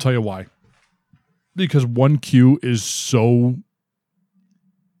 1Q? I'll tell you why. Because 1Q is so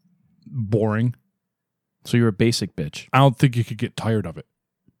boring. So you're a basic bitch. I don't think you could get tired of it.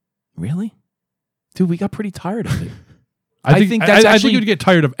 Really? Dude, we got pretty tired of it. I think you'd get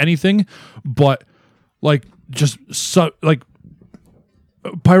tired of anything, but like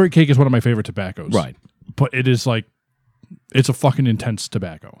Pirate Cake is one of my favorite tobaccos. Right. But it is like, it's a fucking intense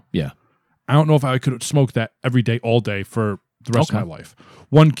tobacco. Yeah. I don't know if I could smoke that every day, all day for the rest of my life.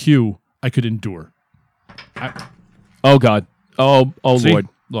 1Q, I could endure. Oh God. Oh See? Lord.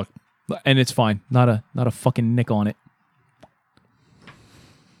 Look. And it's fine. Not a fucking nick on it.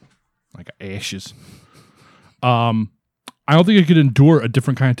 Like ashes. I don't think I could endure a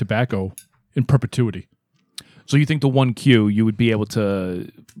different kind of tobacco in perpetuity. So you think the 1Q you would be able to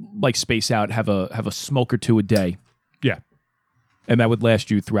like space out, have a smoke or two a day? Yeah. And that would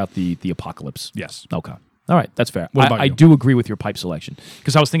last you throughout the apocalypse? Yes. Okay. All right, that's fair. What about I you? do agree with your pipe selection,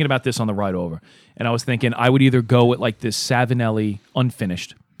 because I was thinking about this on the ride over, and I was thinking I would either go with like this Savinelli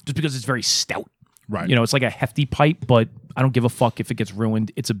unfinished, just because it's very stout. Right. You know, it's like a hefty pipe, but I don't give a fuck if it gets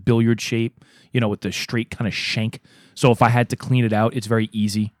ruined. It's a billiard shape, you know, with the straight kind of shank. So if I had to clean it out, it's very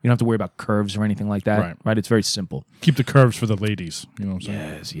easy. You don't have to worry about curves or anything like that. Right? It's very simple. Keep the curves for the ladies. You know what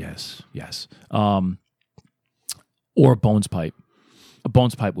I'm saying? Yes. Or a Bones pipe. A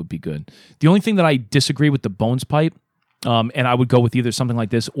Bones pipe would be good. The only thing that I disagree with the Bones pipe, and I would go with either something like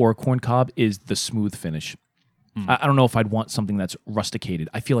this or a corn cob, is the smooth finish. I don't know if I'd want something that's rusticated.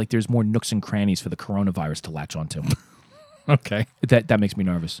 I feel like there's more nooks and crannies for the coronavirus to latch onto. Okay. That makes me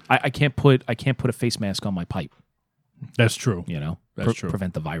nervous. I can't put a face mask on my pipe. That's true. You know, That's true.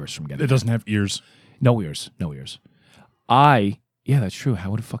 Prevent the virus from getting. It doesn't have ears. No ears. Yeah, that's true.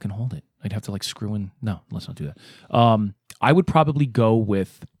 How would it fucking hold it? I'd have to like screw in. No, let's not do that. I would probably go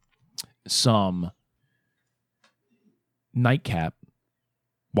with some nightcap.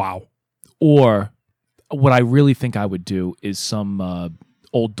 Wow. Or what I really think I would do is some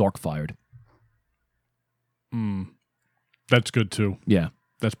old dark fired. That's good too. Yeah.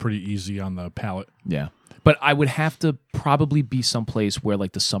 That's pretty easy on the palate. Yeah. But I would have to probably be someplace where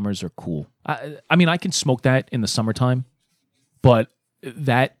like the summers are cool. I mean, I can smoke that in the summertime, but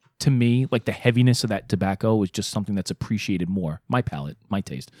that to me, like the heaviness of that tobacco is just something that's appreciated more, my palate, my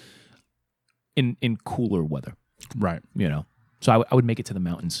taste, in cooler weather. Right. You know, so I would make it to the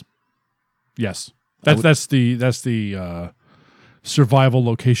mountains. Yes. That's the survival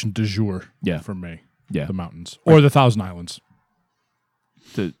location du jour. Yeah. For me. Yeah. The mountains or the Thousand Islands.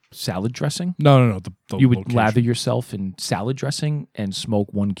 The salad dressing? No. The You would location. lather yourself in salad dressing and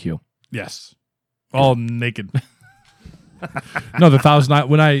smoke 1Q. Yes. All naked. No, the Thousand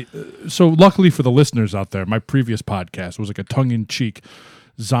Islands. So luckily for the listeners out there, my previous podcast was like a tongue-in-cheek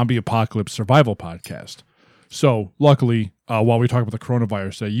zombie apocalypse survival podcast. So luckily, while we talk about the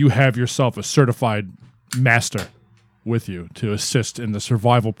coronavirus, you have yourself a certified master with you to assist in the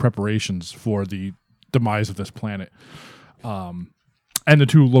survival preparations for the demise of this planet. And the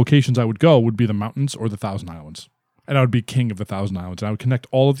two locations I would go would be the mountains or the Thousand Islands. And I would be king of the Thousand Islands. And I would connect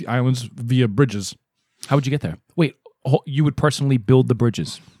all of the islands via bridges. How would you get there? Wait, you would personally build the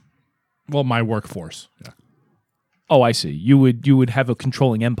bridges? Well, my workforce. Yeah. Oh, I see. You would have a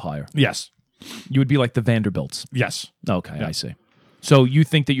controlling empire. Yes. You would be like the Vanderbilts. Yes. Okay, Yeah. I see. So you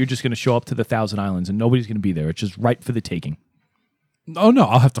think that you're just going to show up to the Thousand Islands and nobody's going to be there. It's just right for the taking. Oh, no.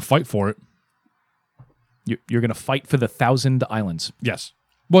 I'll have to fight for it. You're going to fight for the 1,000 islands. Yes.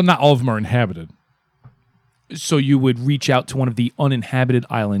 Well, not all of them are inhabited. So you would reach out to one of the uninhabited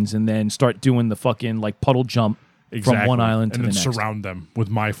islands and then start doing the fucking like puddle jump from one island to and the then next. surround them with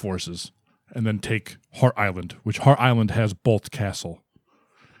my forces and then take Hart Island, which Hart Island has Bolt Castle.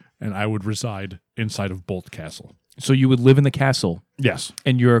 And I would reside inside of Bolt Castle. So you would live in the castle, Yes.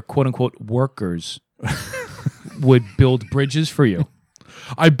 and your quote-unquote workers would build bridges for you.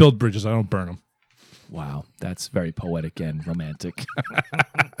 I build bridges. I don't burn them. Wow, that's very poetic and romantic.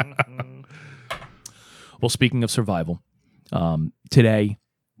 Well, speaking of survival, today,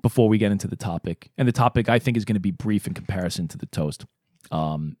 before we get into the topic, and the topic I think is going to be brief in comparison to the toast,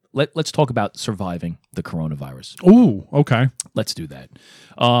 let's talk about surviving the coronavirus. Ooh, okay. Let's do that.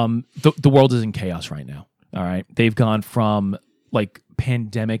 The world is in chaos right now. All right, they've gone from like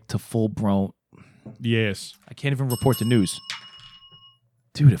pandemic to full blown. Yes. I can't even report the news,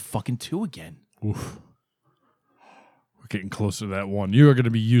 dude. At fucking 2 again. Oof. We're getting closer to that one. You are going to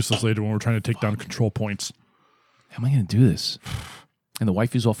be useless later when we're trying to take down control points. How am I going to do this? And the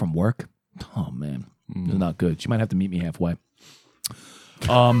wife is off from work. Oh man, It's not good. She might have to meet me halfway.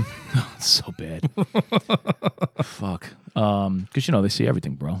 So bad. Fuck. Because they see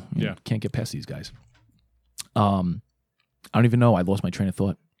everything, bro. You can't get past these guys. I don't even know. I lost my train of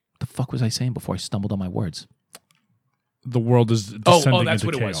thought. The fuck was I saying before I stumbled on my words? The world is descending that's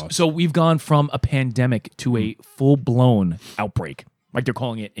into what chaos. it was. So we've gone from a pandemic to a full-blown outbreak. Like they're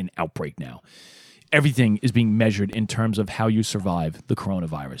calling it an outbreak now. Everything is being measured in terms of how you survive the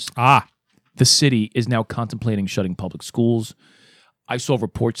coronavirus. The city is now contemplating shutting public schools. I saw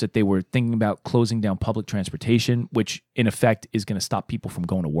reports that they were thinking about closing down public transportation, which in effect is going to stop people from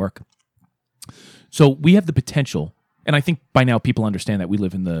going to work. So we have the potential, and I think by now people understand that we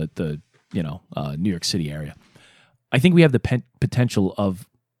live in the New York City area. I think we have the potential of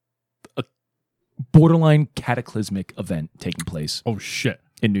a borderline cataclysmic event taking place. Oh, shit.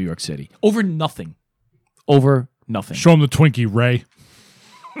 In New York City. Over nothing. Show him the Twinkie, Ray.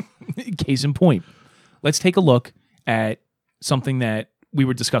 Case in point. Let's take a look at something that we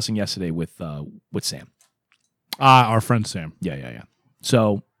were discussing yesterday with Sam. Our friend Sam. Yeah.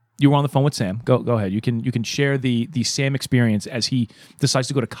 So you were on the phone with Sam. Go ahead. You can share the Sam experience as he decides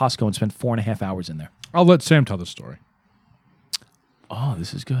to go to Costco and spend 4.5 hours in there. I'll let Sam tell the story. Oh,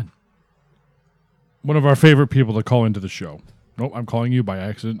 this is good. One of our favorite people to call into the show. Nope, I'm calling you by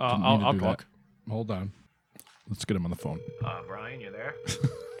accident. I'll talk. Hold on. Let's get him on the phone. Brian, you there?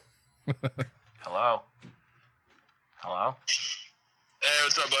 Hello? Hey,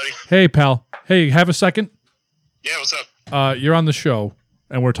 what's up, buddy? Hey, pal. Hey, have a second? Yeah, what's up? You're on the show,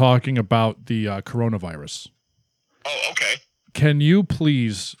 and we're talking about the coronavirus. Oh, okay. Can you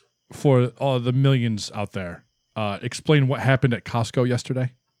please, for all the millions out there, explain what happened at Costco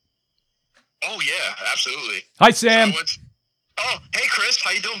yesterday? Oh, yeah, absolutely. Hi, Sam. Hey, Chris.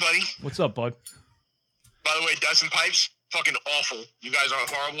 How you doing, buddy? What's up, bud? By the way, Dyson Pipes, fucking awful. You guys are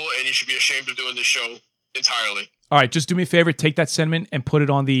horrible, and you should be ashamed of doing this show entirely. All right, just do me a favor. Take that sentiment and put it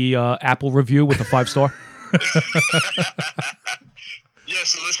on the Apple review with a 5-star. Yeah,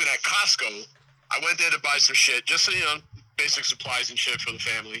 so listen, at Costco, I went there to buy some shit, just so, basic supplies and shit for the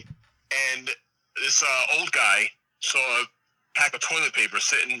family. And this old guy saw a pack of toilet paper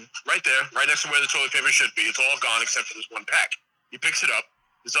sitting right there, right next to where the toilet paper should be. It's all gone except for this one pack. He picks it up.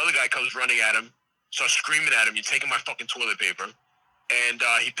 This other guy comes running at him, starts screaming at him, "You're taking my fucking toilet paper." And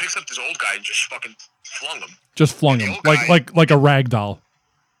he picks up this old guy and just fucking flung him. Just flung him, like a rag doll.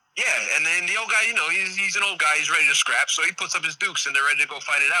 Yeah, and then the old guy, he's an old guy. He's ready to scrap, so he puts up his dukes, and they're ready to go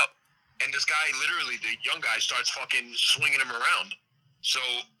fight it out. And this guy, literally, the young guy, starts fucking swinging him around. So,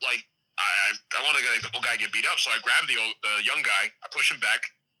 I want to let the old guy get beat up, so I grab the young guy, I push him back,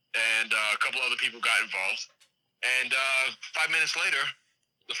 and a couple other people got involved. And 5 minutes later,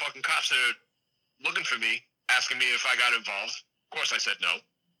 the fucking cops are looking for me, asking me if I got involved. Of course I said no.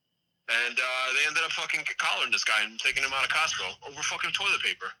 And they ended up fucking collaring this guy and taking him out of Costco over fucking toilet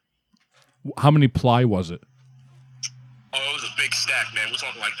paper. How many ply was it? Oh, it was a big stack, man. We're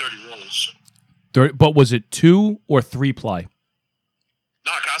talking like 30 rolls. But was it 2 or 3 ply?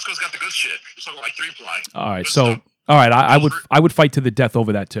 No, Costco's got the good shit. We're talking like 3 ply. All right, all right, I would fight to the death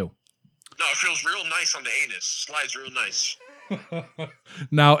over that too. No, it feels real nice on the anus. Slides real nice.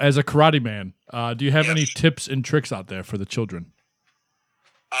 Now, as a karate man, do you have any tips and tricks out there for the children?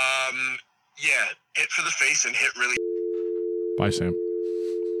 Yeah, hit for the face and hit really. Bye, Sam.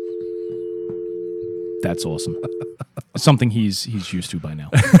 That's awesome. Something he's used to by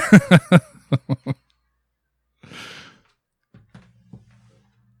now.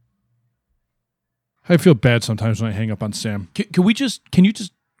 I feel bad sometimes when I hang up on Sam. Can you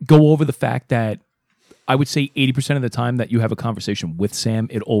just go over the fact that I would say 80% of the time that you have a conversation with Sam,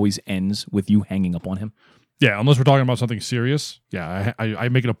 it always ends with you hanging up on him? Yeah, unless we're talking about something serious. Yeah, I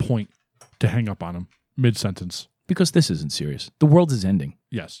make it a point to hang up on him mid-sentence. Because this isn't serious. The world is ending.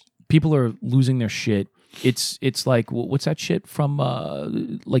 Yes. People are losing their shit. It's like what's that shit from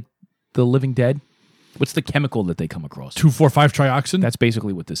like The Living Dead? What's the chemical that they come across? 2,4,5-trioxin. That's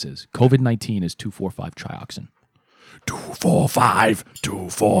basically what this is. COVID-19 is 2,4,5-trioxin. 2,4,5,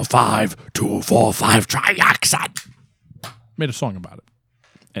 2,4,5, 2,4,5-trioxin. Made a song about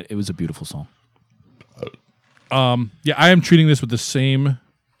it. It was a beautiful song. Yeah, I am treating this with the same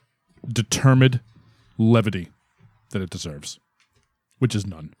determined levity that it deserves, which is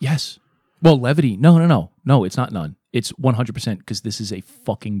none. Yes. Well, levity. No, it's not none. It's 100% because this is a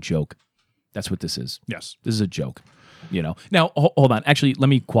fucking joke. That's what this is. Yes. This is a joke. Now, hold on. Actually, let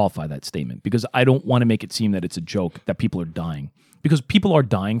me qualify that statement because I don't want to make it seem that it's a joke that people are dying. Because people are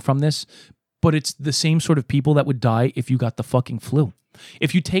dying from this, but it's the same sort of people that would die if you got the fucking flu.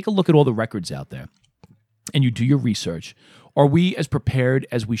 If you take a look at all the records out there and you do your research, are we as prepared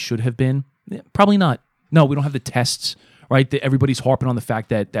as we should have been? Probably not. No, we don't have the tests, right? Everybody's harping on the fact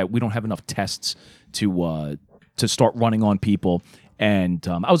that we don't have enough tests to start running on people. And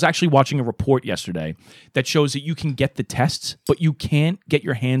I was actually watching a report yesterday that shows that you can get the tests, but you can't get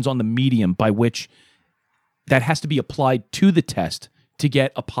your hands on the medium by which that has to be applied to the test to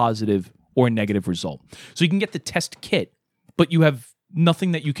get a positive or a negative result. So you can get the test kit, but you have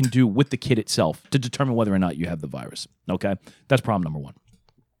nothing that you can do with the kit itself to determine whether or not you have the virus. Okay? That's problem number one.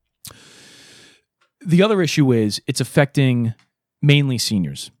 The other issue is it's affecting mainly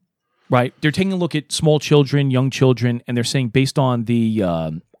seniors. Right, they're taking a look at small children, young children, and they're saying based on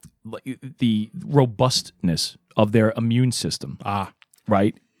the robustness of their immune system,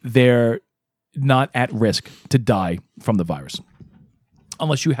 right, they're not at risk to die from the virus,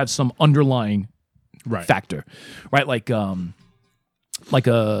 unless you have some underlying factor, right, like a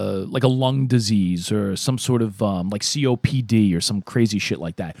lung disease or some sort of like COPD or some crazy shit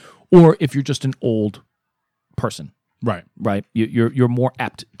like that, or if you're just an old person. Right. You're more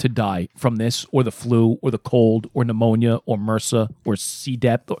apt to die from this or the flu or the cold or pneumonia or MRSA or C.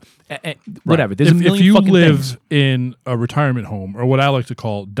 diff or whatever. There's a million if you fucking live things. in a retirement home or what I like to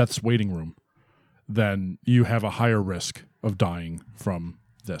call death's waiting room, then you have a higher risk of dying from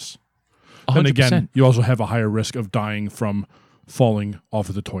this. 100%. And again, you also have a higher risk of dying from falling off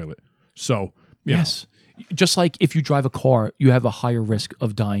of the toilet. So, yes. Just like if you drive a car, you have a higher risk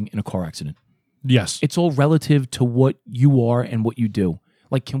of dying in a car accident. Yes. It's all relative to what you are and what you do.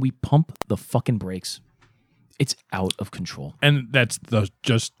 Like, can we pump the fucking brakes? It's out of control. And that's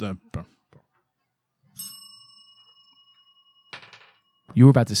just the... You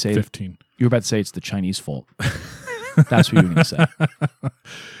were about to say 15. You were about to say it's the Chinese fault. That's what you were going to say.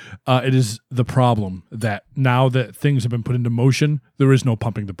 It is the problem that now that things have been put into motion, there is no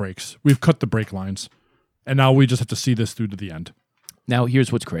pumping the brakes. We've cut the brake lines. And now we just have to see this through to the end. Now,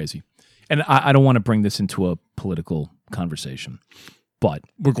 here's what's crazy. And I don't want to bring this into a political conversation, but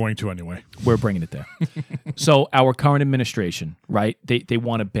we're going to anyway. We're bringing it there. So our current administration, right? They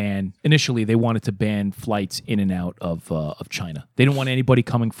want to ban. Initially, they wanted to ban flights in and out of China. They didn't want anybody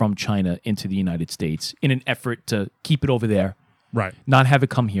coming from China into the United States in an effort to keep it over there, right? Not have it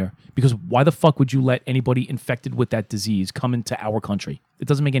come here. Because why the fuck would you let anybody infected with that disease come into our country? It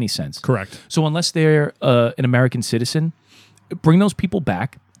doesn't make any sense. Correct. So unless they're an American citizen, bring those people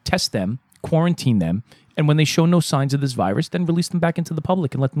back. Test them, quarantine them, and when they show no signs of this virus, then release them back into the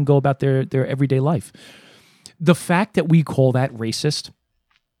public and let them go about their everyday life. The fact that we call that racist,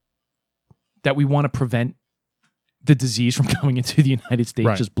 that we want to prevent the disease from coming into the United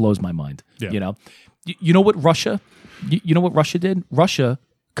States just blows my mind. Yeah. You know? You know what Russia, you know what Russia did? Russia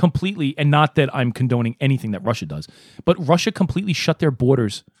completely, and not that I'm condoning anything that Russia does, but Russia completely shut their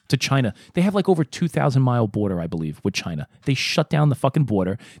borders to China. They have like over 2,000-mile border, I believe, with China. They shut down the fucking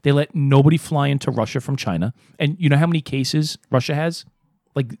border. They let nobody fly into Russia from China. And you know how many cases Russia has?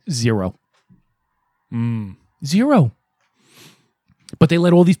 Like 0. 0. But they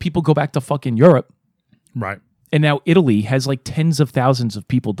let all these people go back to fucking Europe. Right. And now Italy has like tens of thousands of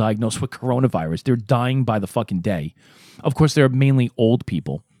people diagnosed with coronavirus. They're dying by the fucking day. Of course, they're mainly old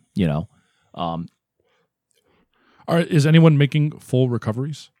people, you know. Is anyone making full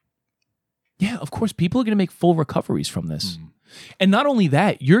recoveries? Yeah, of course, people are going to make full recoveries from this. And not only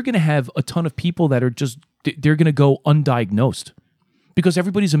that, you're going to have a ton of people that are just, they're going to go undiagnosed because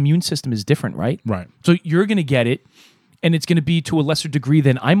everybody's immune system is different, right? Right. So you're going to get it, and it's going to be to a lesser degree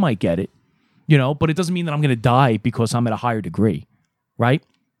than I might get it, you know, but it doesn't mean that I'm going to die because I'm at a higher degree, right?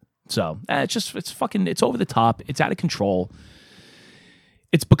 So it's over the top. It's out of control.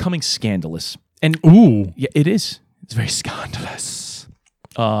 It's becoming scandalous. And yeah, it is. It's very scandalous.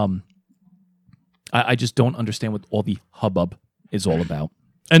 I just don't understand what all the hubbub is all about.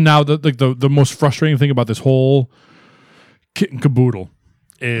 And now the most frustrating thing about this whole kit and caboodle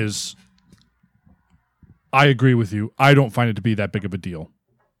is I agree with you. I don't find it to be that big of a deal.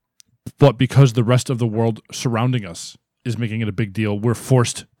 But because the rest of the world surrounding us is making it a big deal, we're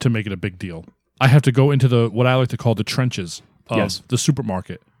forced to make it a big deal. I have to go into what I like to call the trenches of the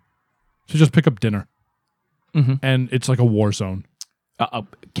supermarket to just pick up dinner. Mm-hmm. And it's like a war zone.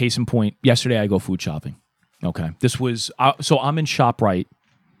 Case in point, yesterday I go food shopping. Okay. This was, so I'm in ShopRite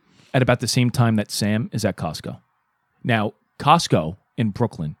at about the same time that Sam is at Costco. Now, Costco in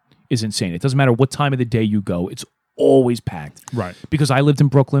Brooklyn is insane. It doesn't matter what time of the day you go. It's always packed. Right. Because I lived in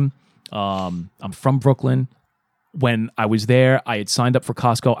Brooklyn. I'm from Brooklyn. When I was there, I had signed up for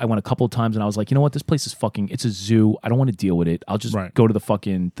Costco. I went a couple of times and I was like, you know what? This place is it's a zoo. I don't want to deal with it. I'll just go to the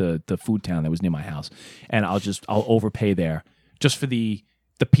fucking, the food town that was near my house. And I'll overpay there just for the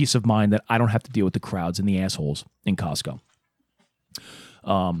peace of mind that I don't have to deal with the crowds and the assholes in Costco.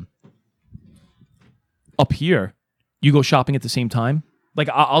 Up here, you go shopping at the same time. Like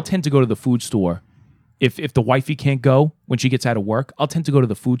I'll tend to go to the food store. If the wifey can't go when she gets out of work, I'll tend to go to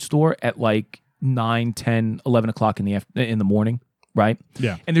the food store at like 9, 10, 11 o'clock in the morning, right?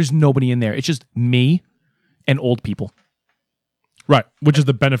 Yeah. And there's nobody in there. It's just me and old people. Right, which is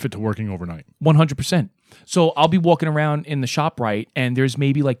the benefit to working overnight. 100%. So I'll be walking around in the ShopRite, and there's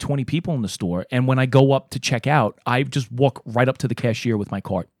maybe like 20 people in the store. And when I go up to check out, I just walk right up to the cashier with my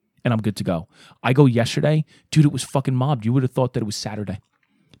cart, and I'm good to go. I go yesterday, dude, it was fucking mobbed. You would have thought that it was Saturday.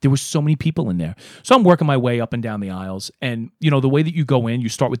 There were so many people in there. So I'm working my way up and down the aisles. And, you know, the way that you go in, you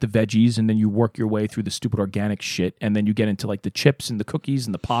start with the veggies, and then you work your way through the stupid organic shit. And then you get into like the chips and the cookies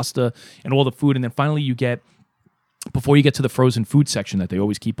and the pasta and all the food. And then finally you get, before you get to the frozen food section that they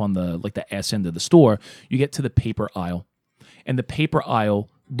always keep on the ass end of the store, you get to the paper aisle. And the paper aisle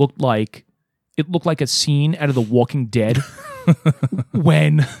looked like a scene out of The Walking Dead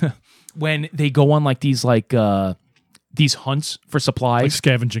when they go on like these hunts for supplies. Like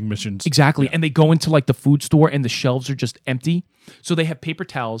scavenging missions. Exactly. Yeah. And they go into like the food store and the shelves are just empty. So they have paper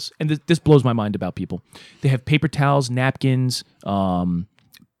towels. And this blows my mind about people. They have paper towels, napkins,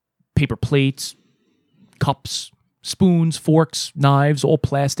 paper plates, cups, spoons, forks, knives, all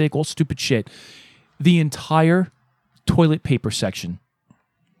plastic, all stupid shit. The entire toilet paper section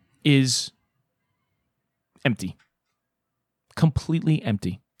is empty. Completely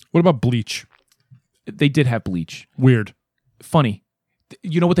empty. What about bleach? They did have bleach. Weird. Funny.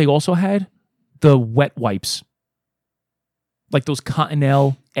 You know what they also had? The wet wipes. Like those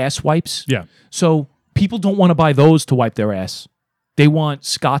Cottonelle ass wipes. Yeah. So people don't want to buy those to wipe their ass. They want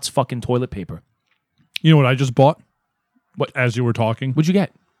Scott's fucking toilet paper. You know what I just bought? What? As you were talking? What'd you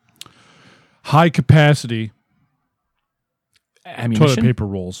get? High capacity ammunition? Toilet paper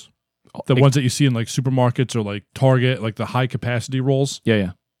rolls. The ones that you see in like supermarkets or like Target, like the high capacity rolls.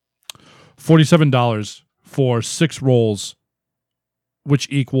 Yeah. $47 for 6 rolls, which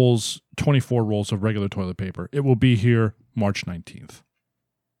equals 24 rolls of regular toilet paper. It will be here March 19th.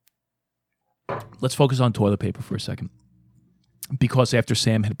 Let's focus on toilet paper for a second. Because after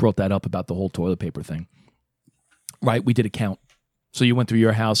Sam had brought that up about the whole toilet paper thing, right, we did a count. So you went through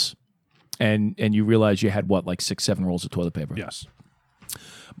your house and you realized you had what, like 6, 7 rolls of toilet paper? Yes.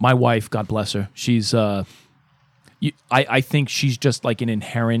 My wife, God bless her, she's, I think she's just like an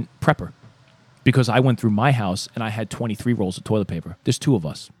inherent prepper. Because I went through my house and I had 23 rolls of toilet paper. There's 2 of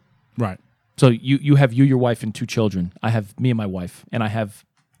us. Right. So you have your wife, and 2 children. I have me and my wife, and I have,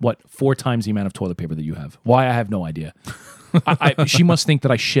 4 times the amount of toilet paper that you have. Why? I have no idea. She must think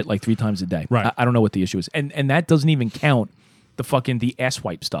that I shit like 3 times a day. Right. I don't know what the issue is. And that doesn't even count the ass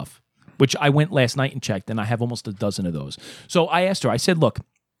wipe stuff, which I went last night and checked, and I have almost a dozen of those. So I asked her, I said, look,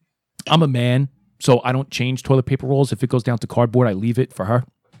 I'm a man, so I don't change toilet paper rolls. If it goes down to cardboard, I leave it for her.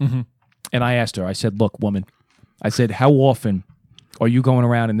 Mm-hmm. And I asked her, I said, look, woman, I said, how often are you going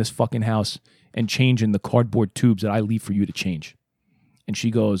around in this fucking house and changing the cardboard tubes that I leave for you to change? And she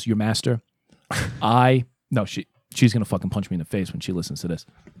goes, your master, she's going to fucking punch me in the face when she listens to this.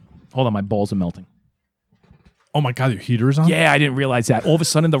 Hold on, my balls are melting. Oh my God, your heater is on? Yeah, I didn't realize that. All of a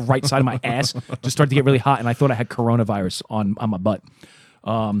sudden, the right side of my ass just started to get really hot, and I thought I had coronavirus on my butt.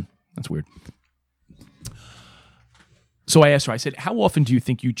 That's weird. So I asked her, I said, how often do you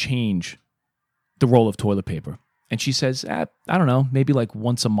think you change the roll of toilet paper? And she says, I don't know, maybe like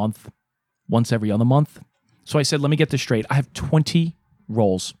once a month, once every other month. So I said, let me get this straight. I have 20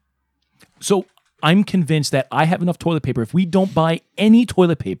 rolls. So I'm convinced that I have enough toilet paper. If we don't buy any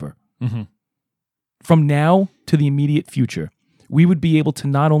toilet paper from now to the immediate future, we would be able to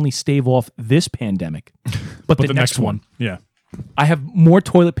not only stave off this pandemic, but the next one. Yeah. I have more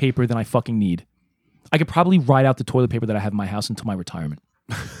toilet paper than I fucking need. I could probably ride out the toilet paper that I have in my house until my retirement.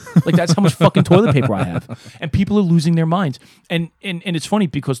 Like, that's how much fucking toilet paper I have. And people are losing their minds. And it's funny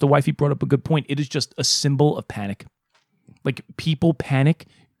because the wifey brought up a good point. It is just a symbol of panic. Like, people panic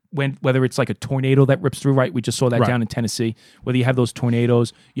whether it's like a tornado that rips through, right? We just saw that down in Tennessee. Whether you have those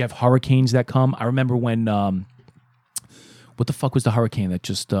tornadoes, you have hurricanes that come. I remember when, what the fuck was the hurricane that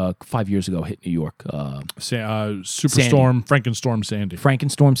just 5 years ago hit New York? Superstorm, Frankenstorm Sandy.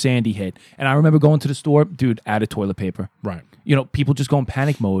 Frankenstorm Sandy hit. And I remember going to the store, dude, out of toilet paper. Right. You know, people just go in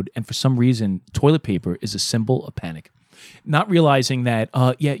panic mode. And for some reason, toilet paper is a symbol of panic. Not realizing that,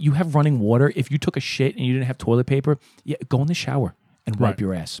 you have running water. If you took a shit and you didn't have toilet paper, go in the shower and wipe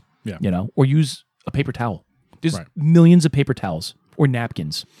your ass. Yeah. You know, or use a paper towel. There's millions of paper towels or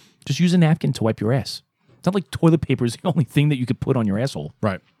napkins. Just use a napkin to wipe your ass. It's not like toilet paper is the only thing that you could put on your asshole.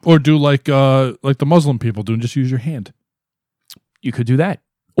 Right. Or do like the Muslim people do and just use your hand. You could do that.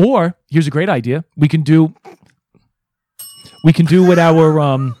 Or here's a great idea. We can do what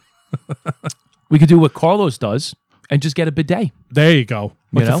our we could do what Carlos does and just get a bidet. There you go.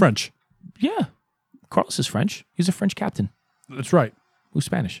 Like the French. Yeah. Carlos is French. He's a French captain. That's right. Who's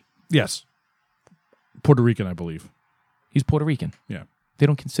Spanish? Yes. Puerto Rican, I believe. He's Puerto Rican. Yeah. They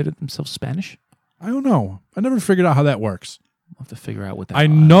don't consider themselves Spanish? I don't know. I never figured out how that works. I'll have to figure out what that I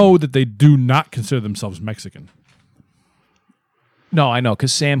know that they do not consider themselves Mexican. No, I know,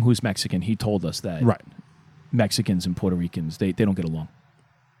 because Sam, who's Mexican, he told us that right. Mexicans and Puerto Ricans, they don't get along.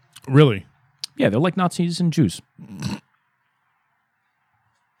 Really? Yeah, they're like Nazis and Jews.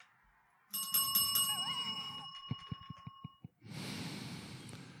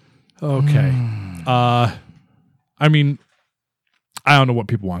 Okay. I mean, I don't know what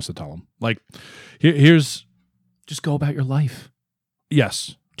people want us to tell them. Like, here's... Just go about your life.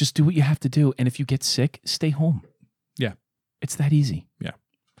 Yes. Just do what you have to do. And if you get sick, stay home. Yeah. It's that easy. Yeah.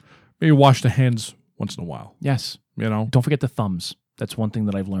 Maybe wash the hands once in a while. Yes. You know? Don't forget the thumbs. That's one thing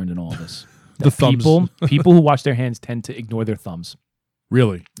that I've learned in all of this. The thumbs. People who wash their hands tend to ignore their thumbs.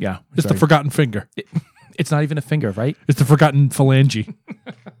 Really? Yeah. It's the forgotten finger. It's not even a finger, right? It's the forgotten phalange.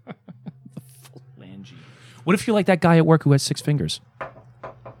 What if you're like that guy at work who has 6 fingers?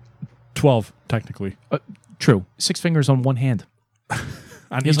 12, technically. True. 6 fingers on one hand.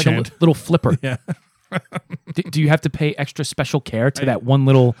 On he has each like hand. a little flipper. Yeah. Do you have to pay extra special care to that one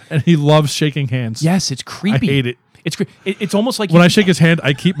little... And he loves shaking hands. Yes, it's creepy. I hate it. It's almost like... When I shake his hand,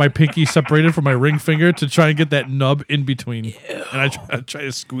 I keep my pinky separated from my ring finger to try and get that nub in between. Ew. And I try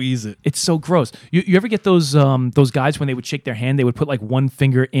to squeeze it. It's so gross. You ever get those guys when they would shake their hand, they would put like one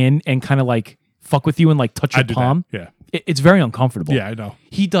finger in and kind of like fuck with you and like touch your palm? That. Yeah. It's very uncomfortable. Yeah, I know.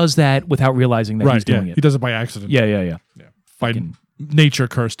 He does that without realizing that he's doing it. He does it by accident. Yeah. Fucking nature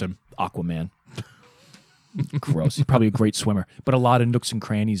cursed him. Aquaman. Gross. He's probably a great swimmer, but a lot of nooks and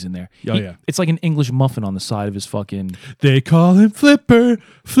crannies in there. Oh, yeah. It's like an English muffin on the side of his fucking... They call him Flipper,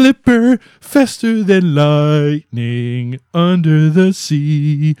 faster than lightning under the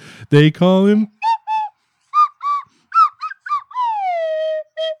sea. They call him...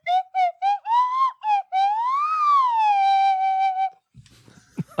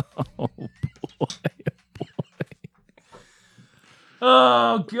 Oh, boy.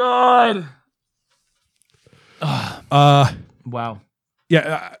 Oh, God. Wow.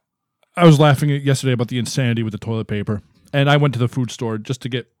 Yeah, I was laughing yesterday about the insanity with the toilet paper, and I went to the food store just to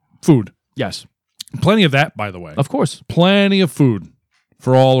get food. Yes. Plenty of that, by the way. Of course. Plenty of food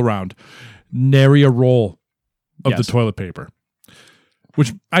for all around. Nary a roll of the toilet paper,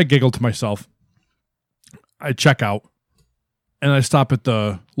 which I giggled to myself. I check out, and I stop at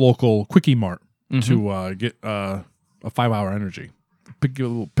the local Quickie Mart to get a 5-hour energy.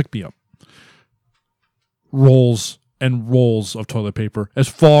 Pick me up. Rolls and rolls of toilet paper as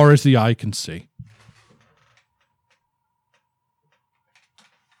far as the eye can see.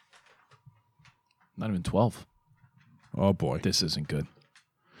 Not even 12. Oh, boy. This isn't good.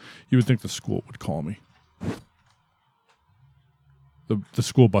 You would think the school would call me. The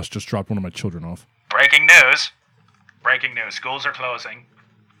school bus just dropped one of my children off. Breaking news. Breaking news. Schools are closing.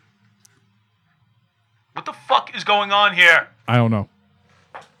 What the fuck is going on here? I don't know.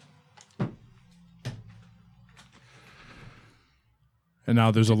 And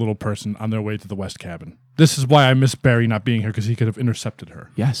now there's a little person on their way to the West cabin. This is why I miss Barry not being here, because he could have intercepted her.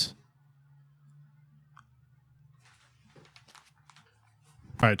 Yes.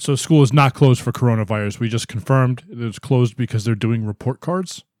 All right, so school is not closed for coronavirus. We just confirmed it was closed because they're doing report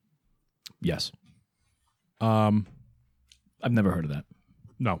cards. Yes. I've never heard of that.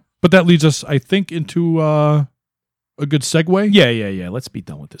 No. But that leads us, I think, into a good segue. Yeah. Let's be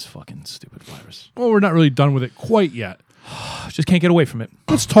done with this fucking stupid virus. Well, we're not really done with it quite yet. Just can't get away from it.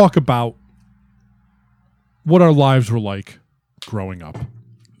 Let's talk about what our lives were like growing up.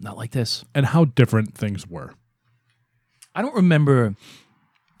 not like this. and how different things were. I don't remember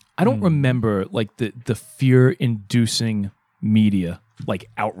like the fear-inducing media, like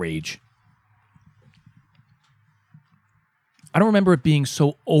outrage. I don't remember it being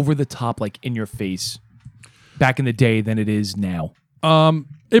so over the top, like in your face back in the day than it is now.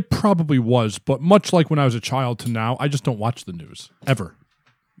 It probably was, but much like when I was a child to now, I just don't watch the news ever.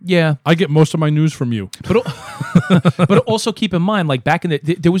 Yeah. I get most of my news from you. But also keep in mind, like back in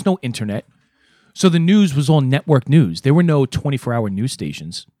there was no internet. So the news was all network news. There were no 24-hour news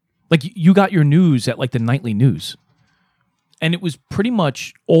stations. Like you got your news at like the nightly news. And it was pretty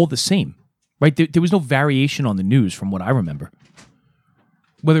much all the same, right? There was no variation on the news from what I remember.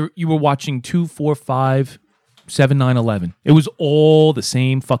 Whether you were watching 2, 4, 5, 7, 9, 11, it was all the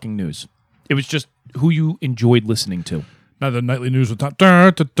same fucking news. It was just who you enjoyed listening to. Now the nightly news with Tom,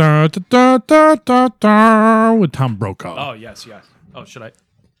 with Tom Brokaw. Oh, yes. Oh, should I?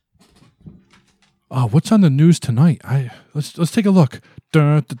 Oh, what's on the news tonight? Let's take a look.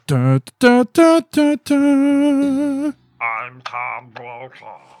 I'm Tom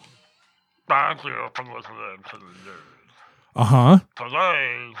Brokaw. Thank you for listening to the news. Uh-huh.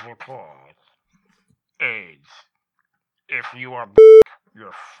 Today's report is, if you are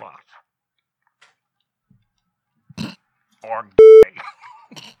you're fucked. Or gay.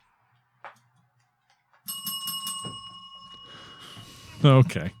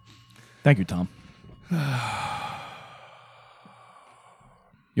 Okay. Thank you, Tom.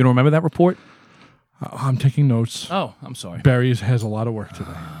 You don't remember that report? I'm taking notes. Oh, I'm sorry. Barry has a lot of work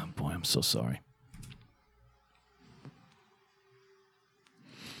today. Boy, I'm so sorry.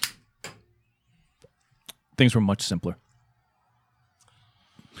 Things were much simpler.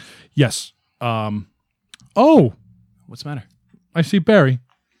 Yes. Oh, What's the matter? I see Barry.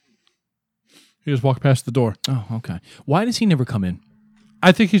 He just walked past the door. Oh, okay. Why does he never come in?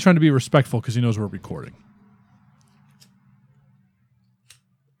 I think he's trying to be respectful because he knows we're recording.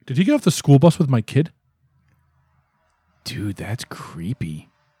 Did he get off the school bus with my kid? Dude, that's creepy.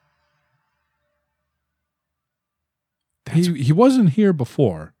 He wasn't here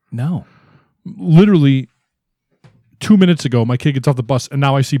before. No. Literally 2 minutes ago, my kid gets off the bus, and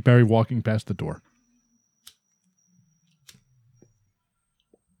now I see Barry walking past the door.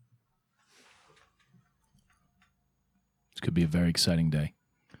 This could be a very exciting day.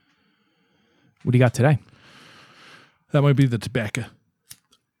 What do you got today? That might be the tobacco.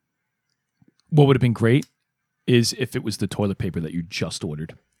 What would have been great is if it was the toilet paper that you just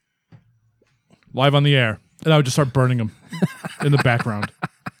ordered. Live on the air. And I would just start burning them in the background.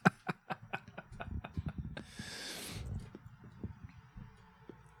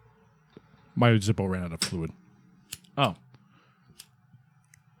 My Zippo ran out of fluid. Oh.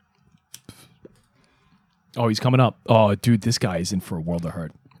 Oh, he's coming up. Oh, dude, this guy is in for a world of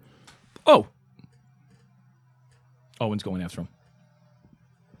hurt. Oh. Owen's going after him.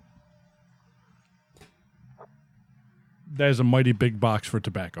 That is a mighty big box for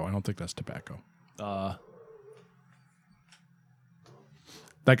tobacco. I don't think that's tobacco.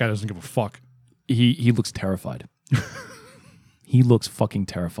 That guy doesn't give a fuck. He looks terrified. He looks fucking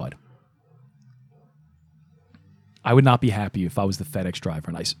terrified. I would not be happy if I was the FedEx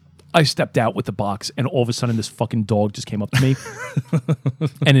driver and I stepped out with the box and all of a sudden this fucking dog just came up to me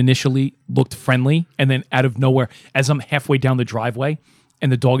and initially looked friendly, and then out of nowhere, as I'm halfway down the driveway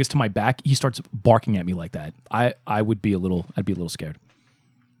and the dog is to my back, he starts barking at me like that. I'd be a little scared.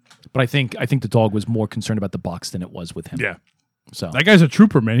 But I think the dog was more concerned about the box than it was with him. Yeah. So That guy's a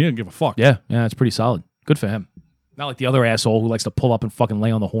trooper, man. He doesn't give a fuck. yeah, it's pretty solid. Good for him. Not like the other asshole who likes to pull up and fucking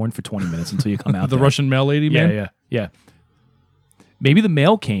lay on the horn for 20 minutes until you come out. The there. Russian mail lady, man? Yeah. Maybe the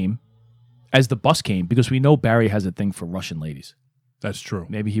mail came as the bus came because we know Barry has a thing for Russian ladies. That's true.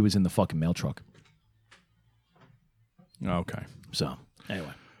 Maybe he was in the fucking mail truck. Okay. So,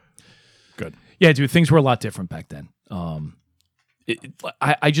 anyway. Good. Yeah, dude, things were a lot different back then. I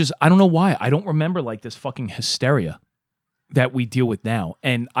don't know why. I don't remember like this fucking hysteria that we deal with now.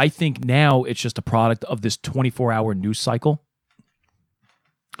 And I think now it's just a product of this 24-hour news cycle.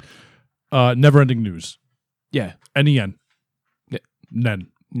 Never-ending news. Yeah. N-E-N. Yeah.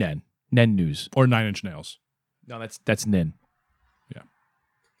 Nen. Nen News. Or 9 Inch Nails. No, that's Nin. Yeah.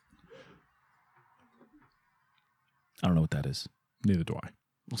 I don't know what that is. Neither do I.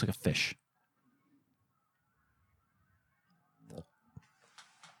 Looks like a fish.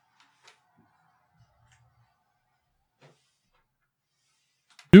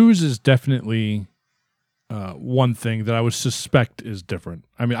 News is definitely one thing that I would suspect is different.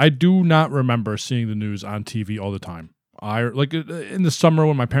 I mean, I do not remember seeing the news on TV all the time. Like in the summer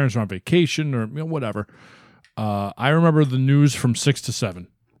when my parents were on vacation or whatever. I remember the news from 6 to 7.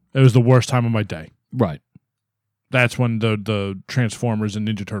 It was the worst time of my day. Right. That's when the Transformers and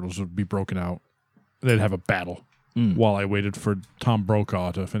Ninja Turtles would be broken out. They'd have a battle while I waited for Tom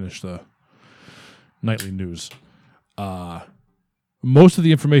Brokaw to finish the nightly news. Most of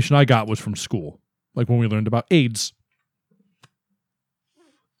the information I got was from school, like when we learned about AIDS.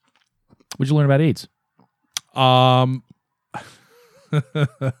 What'd you learn about AIDS?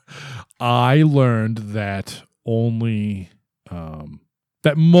 I learned that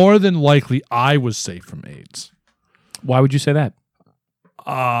that more than likely I was safe from AIDS. Why would you say that?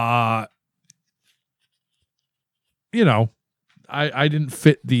 I didn't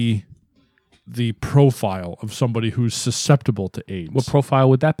fit the profile of somebody who's susceptible to AIDS. What profile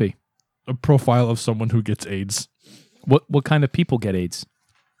would that be? A profile of someone who gets AIDS. What kind of people get AIDS?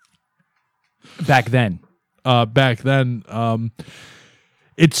 Back then.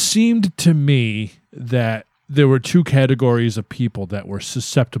 It seemed to me that there were two categories of people that were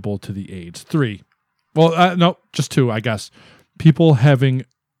susceptible to the AIDS. Three. Well, no, just two, I guess. People having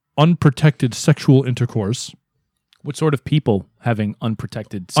unprotected sexual intercourse. What sort of people having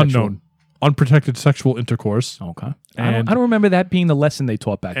unprotected sexual? Unknown. Unprotected sexual intercourse. Okay. I don't remember that being the lesson they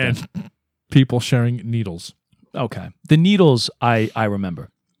taught back then. And people sharing needles. Okay. The needles, I remember.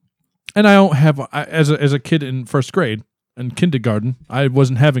 And I don't have, as a kid in first grade and kindergarten, I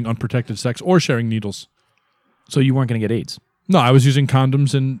wasn't having unprotected sex or sharing needles. So you weren't going to get AIDS? No, I was using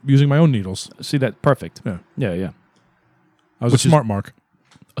condoms and using my own needles. See, that perfect. Yeah. Yeah. I was a smart mark.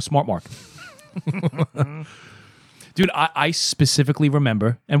 A smart mark. Dude, I specifically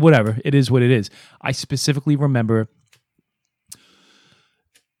remember, and whatever, it is what it is. I specifically remember,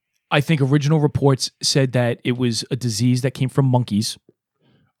 I think original reports said that it was a disease that came from monkeys.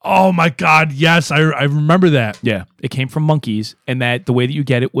 Oh my God, yes, I remember that. Yeah, it came from monkeys, and that the way that you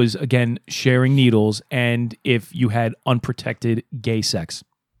get it was, again, sharing needles, and if you had unprotected gay sex.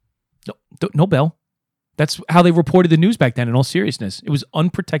 No bell. That's how they reported the news back then, in all seriousness. It was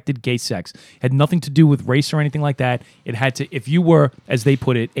unprotected gay sex. It had nothing to do with race or anything like that. It had to, if you were, as they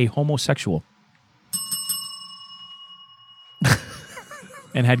put it, a homosexual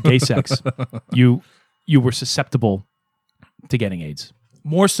and had gay sex, you were susceptible to getting AIDS.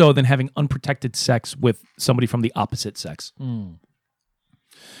 More so than having unprotected sex with somebody from the opposite sex.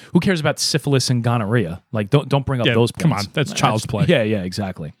 Who cares about syphilis and gonorrhea? Like, don't bring up those points. Come on, that's child's play. Yeah,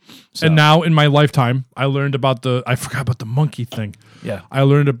 exactly. So, And now in my lifetime, I learned about I forgot about the monkey thing. yeah. I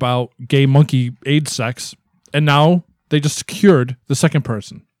learned about gay monkey AIDS sex, and now they just cured the second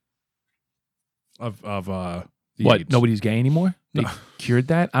person of the What? AIDS. Nobody's gay anymore? They cured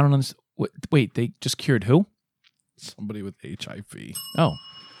that? I don't understand. Wait, they just cured who? Somebody with HIV. Oh.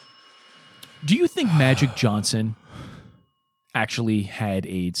 Do you think Magic Johnson actually had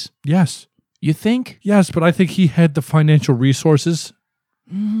AIDS? Yes. You think? Yes, but I think he had the financial resources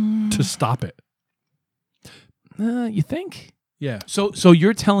to stop it. You think? Yeah. So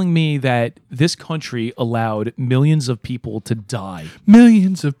you're telling me that this country allowed millions of people to die?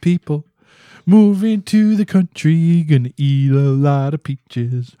 Millions of people moving to the country, gonna eat a lot of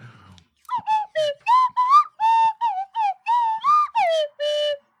peaches.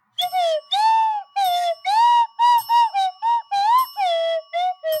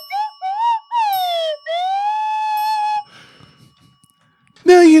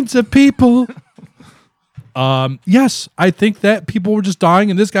 Millions of people. Yes, I think that people were just dying,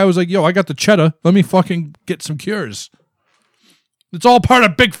 and this guy was like, yo, I got the cheddar. Let me fucking get some cures. It's all part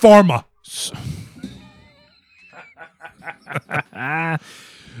of Big Pharma.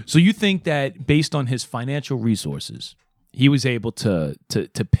 So you think that based on his financial resources, he was able to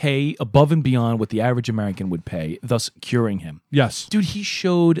pay above and beyond what the average American would pay, thus curing him? Yes. Dude, he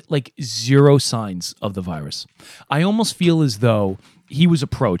showed like zero signs of the virus. I almost feel as though he was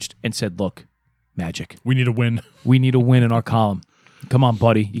approached and said, look, Magic, We need a win. we need a win in our column. Come on,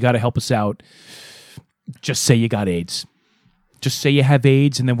 buddy. You got to help us out. Just say you got AIDS. Just say you have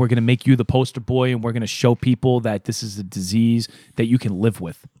AIDS, and then we're going to make you the poster boy, and we're going to show people that this is a disease that you can live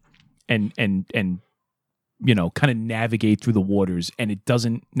with and you know, kind of navigate through the waters. And it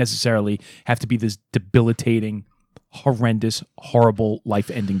doesn't necessarily have to be this debilitating, horrendous, horrible,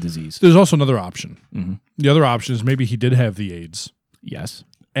 life-ending disease. There's also another option. The other option is maybe he did have the AIDS, Yes.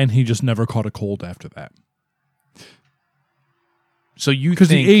 and he just never caught a cold after that. So you Because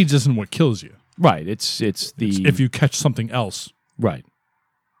think... the AIDS isn't what kills you. Right. It's the... If you catch something else. Right.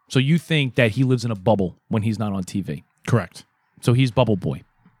 So you think that he lives in a bubble when he's not on TV. Correct. So he's Bubble Boy.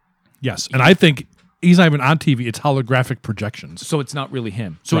 Yes. And I think he's not even on TV. It's holographic projections. So it's not really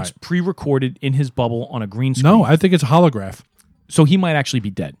him. So it's Right. pre-recorded in his bubble on a green screen. No, I think it's a holograph. So he might actually be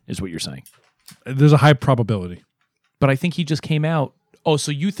dead, is what you're saying. There's a high probability. But I think he just came out Oh,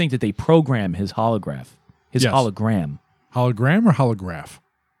 so you think that they program his holograph, his Yes. hologram? Hologram or holograph?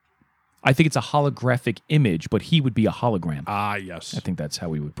 I think it's a holographic image, but he would be a hologram. Ah, yes. I think that's how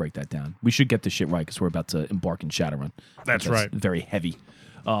we would break that down. We should get this shit right because we're about to embark in Shadowrun. That's right. Very heavy.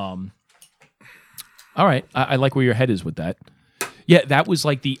 All right. I like where your head is with that. Yeah, that was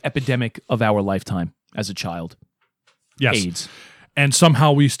like the epidemic of our lifetime as a child. Yes. AIDS. And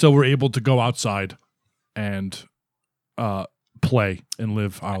somehow we still were able to go outside and play and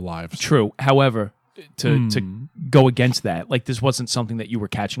live our lives. True. However, to go against that, like this wasn't something that you were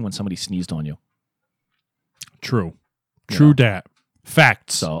catching when somebody sneezed on you. True. True dat.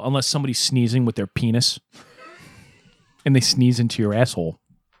 Facts. So unless somebody's sneezing with their penis and they sneeze into your asshole,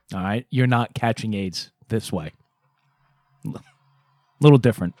 all right, you're not catching AIDS this way. Little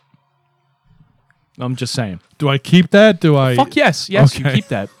different. I'm just saying. Do I keep that? Do I? Fuck yes. Yes, Okay. you keep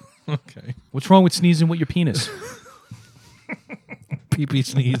that. Okay. What's wrong with sneezing with your penis? Pee-pee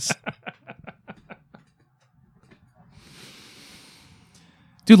sneeze.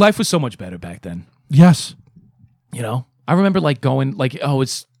 Dude, life was so much better back then. Yes. You know? I remember like going like,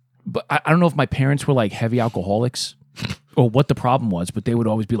 but I don't know if my parents were like heavy alcoholics or what the problem was, but they would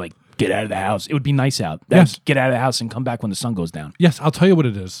always be like, get out of the house. It would be nice out. Yes. Get out of the house and come back when the sun goes down. Yes, I'll tell you what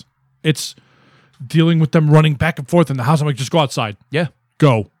it is. It's dealing with them running back and forth in the house. I'm like, just go outside. Yeah.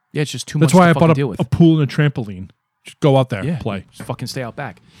 Go. Yeah, it's just too That's much why I to fucking bought deal with. a pool and a trampoline. Just go out there, Yeah, play. just fucking stay out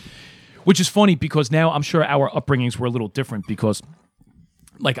back. Which is funny because now I'm sure our upbringings were a little different because,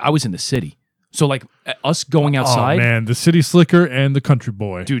 like, I was in the city, so like us going outside. Oh man, the city slicker and the country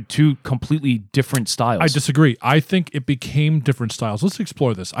boy. Dude, two completely different styles. I disagree. I think it became different styles. Let's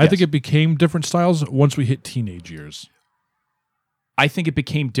explore this. I think it became different styles once we hit teenage years. I think it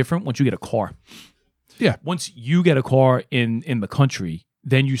became different once you get a car. Yeah. Once you get a car in the country,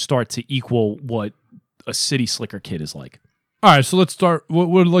 then you start to equal what a city slicker kid is like. All right, so let's start. What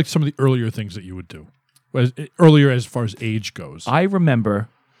are like some of the earlier things that you would do? Earlier as far as age goes. I remember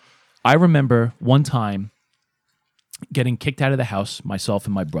one time getting kicked out of the house, myself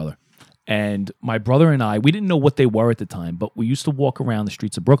and my brother. And my brother and I, we didn't know what they were at the time, but we used to walk around the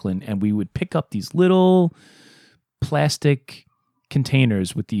streets of Brooklyn and we would pick up these little plastic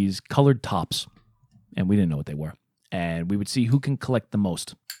containers with these colored tops. And we didn't know what they were. And we would see who can collect the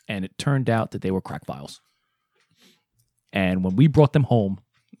most. And it turned out that they were crack vials. And when we brought them home,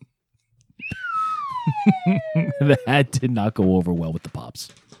 that did not go over well with the pops.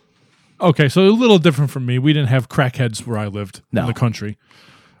 Okay, so a little different from me. We didn't have crackheads where I lived in the country.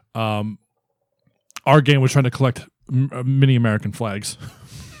 Our game was trying to collect mini American flags.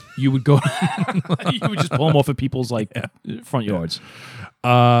 You would go, you would just pull them off of people's like front yards.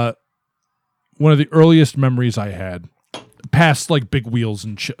 One of the earliest memories I had, past like big wheels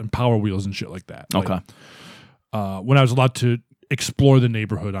and shit and power wheels and shit like that. Okay. Like, when I was allowed to explore the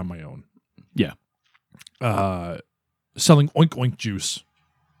neighborhood on my own. Yeah. Selling oink oink juice.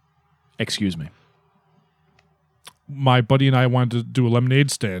 Excuse me. My buddy and I wanted to do a lemonade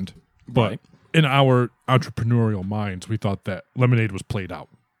stand, but Right. in our entrepreneurial minds, we thought that lemonade was played out.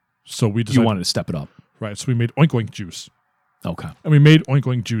 So we You decided, wanted to step it up. right? So we made oink oink juice, Okay. and we made oink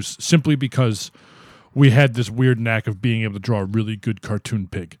oink juice simply because we had this weird knack of being able to draw a really good cartoon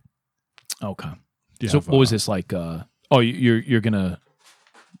pig. Okay. Do you So have, what was this like? You're gonna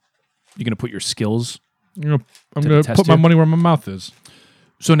put your skills. I'm the gonna test put my tube? money where my mouth is.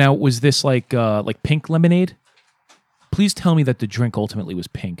 So now was this like pink lemonade? Please tell me that the drink ultimately was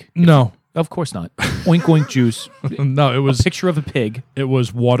pink. No, Of course not. Oink oink juice. no, it was Picture of a pig.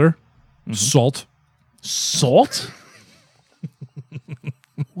 water, salt. Salt.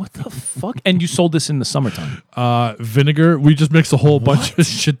 What the fuck? And you sold this in the summertime. Vinegar. We just mixed a whole bunch of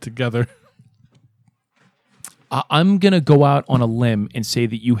shit together. I'm going to go out on a limb and say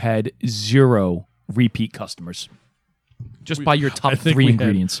that you had 0 repeat customers. Just by your top 3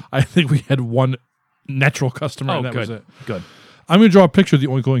 ingredients. I think we had one natural customer, and that good. was it. Good. I'm going to draw a picture of the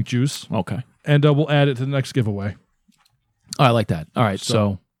oink oink juice, Okay. and we'll add it to the next giveaway. Oh, I like that. All right.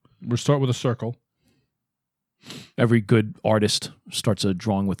 So We'll start with a circle. every good artist starts a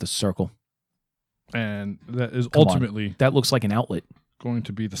drawing with a circle. And that is Come on. ultimately That looks like an outlet. going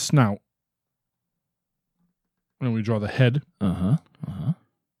to be the snout. And we draw the head. Uh-huh. Uh-huh.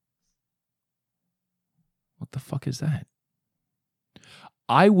 What the fuck is that?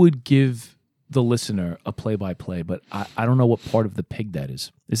 I would give the listener a play-by-play, but I don't know what part of the pig that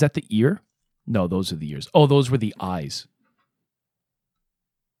is. Is that the ear? No, those are the ears. Oh, those were the eyes.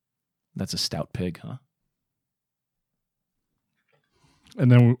 That's a stout pig, huh? And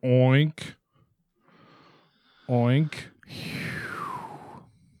then we oink. Oink.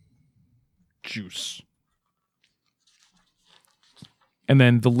 Juice. And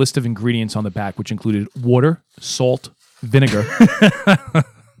then the list of ingredients on the back, which included water, salt, vinegar.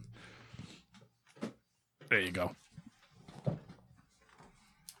 There you go.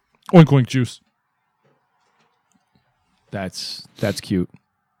 Oink oink juice. That's cute.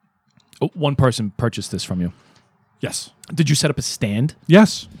 Oh, one person purchased this from you. Yes. Did you set up a stand?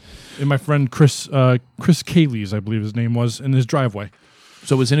 Yes. And my friend Chris Cayley's, I believe his name was, in his driveway.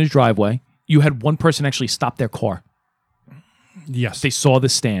 So it was in his driveway. You had one person actually stop their car. Yes. They saw the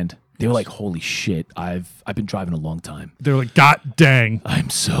stand. They were like, "Holy shit! I've been driving a long time. They were like, God dang.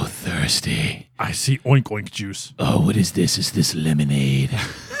 I'm so thirsty. I see oink oink juice. Oh, what is this? Is this lemonade?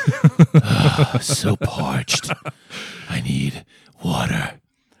 So parched. I need water."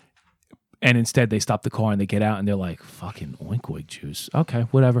 And instead, they stop the car and they get out and they're like, "Fucking oink oink juice. Okay,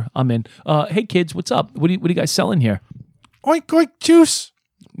 whatever. I'm in. Hey kids, what's up? What are you guys selling here? Oink oink juice.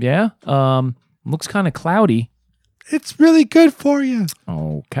 Yeah. Looks kind of cloudy. It's really good for you.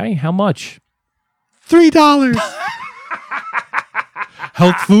 Okay, how much? $3.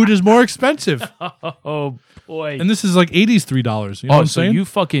 Health food is more expensive. Oh boy. And this is like 80s $3. You know what I'm so saying? you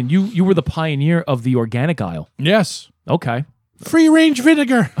fucking you were the pioneer of the organic aisle. Yes. Okay. Free range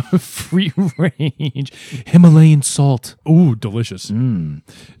vinegar. Free range Himalayan salt. Ooh, delicious.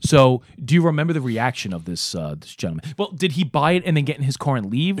 So, do you remember the reaction of this gentleman? Well, did he buy it and then get in his car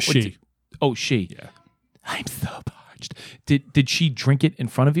and leave? Or She. She. Yeah. I'm so parched. Did she drink it in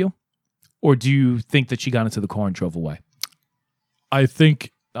front of you, or do you think that she got into the car and drove away? I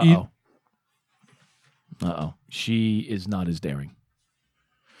think. She is not as daring.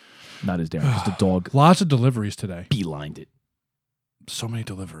 Not as daring because the dog Lots of deliveries today. beelined it. So many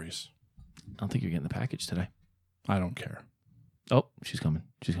deliveries. I don't think you're getting the package today. I don't care. Oh, she's coming.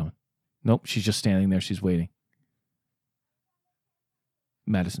 She's coming. Nope, she's just standing there. She's waiting.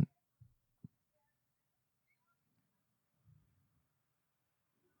 Madison.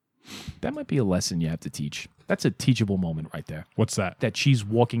 That might be a lesson you have to teach. That's a teachable moment right there. What's that? That she's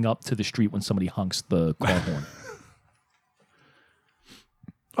walking up to the street when somebody honks the car horn.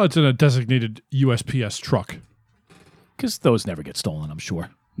 Oh, it's in a designated USPS truck. Because those never get stolen, I'm sure.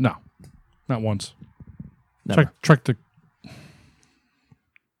 No, not once. Never. Check the.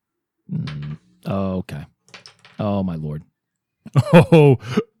 Oh, okay. Oh, my Lord. Oh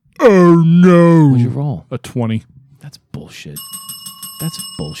no! What'd you roll? A 20. That's bullshit. That's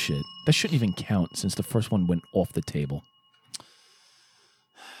bullshit. That shouldn't even count since the first one went off the table.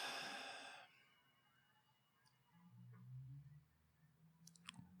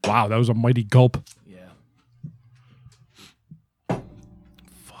 Wow, that was a mighty gulp. Yeah.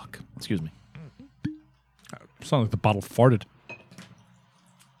 Fuck. Excuse me. Sounded like the bottle farted.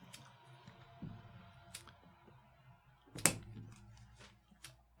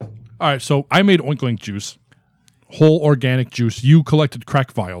 All right, so I made oink oink juice, whole organic juice. You collected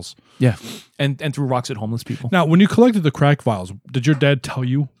crack vials. Yeah. And threw rocks at homeless people. Now, when you collected the crack vials, did your dad tell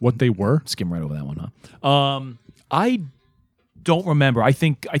you what they were? Skim right over that one, huh? I don't remember. I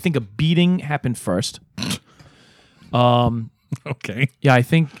think a beating happened first. Okay. Yeah, I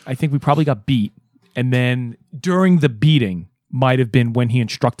think we probably got beat, and then during the beating might have been when he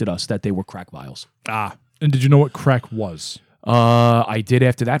instructed us that they were crack vials. Ah, and did you know what crack was? I did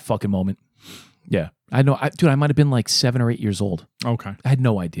after that fucking moment. Yeah, I know. Dude, I might have been like 7 or 8 years old. Okay. I had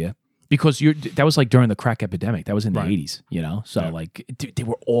no idea because that was like during the crack epidemic. That was in the Right. 80s, you know? So like, dude, they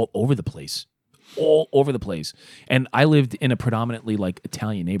were all over the place. All over the place. And I lived in a predominantly like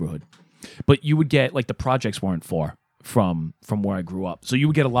Italian neighborhood. But you would get like the projects weren't far from where I grew up. So you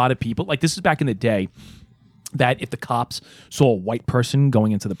would get a lot of people. Like this is back in the day that if the cops saw a white person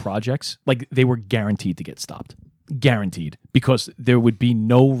going into the projects, like they were guaranteed to get stopped. Guaranteed. Because there would be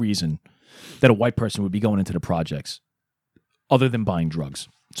no reason that a white person would be going into the projects other than buying drugs.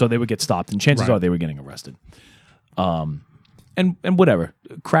 So they would get stopped, and chances Right. are they were getting arrested. And whatever.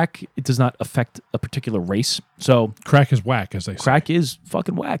 Crack, it does not affect a particular race. So Crack is whack, as they say. crack is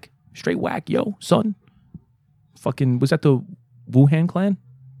fucking whack. Straight whack, yo, son. Fucking, was that the Wuhan clan?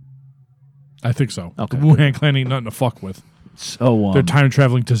 I think so. Okay. The Wuhan clan ain't nothing to fuck with. So, They're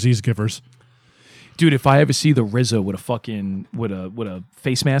time-traveling disease givers. dude, if I ever see the RZA with a fucking, with a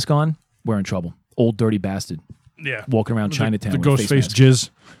face mask on, we're in trouble. Old dirty bastard. Yeah. Walking around Chinatown The with ghost a face face mask.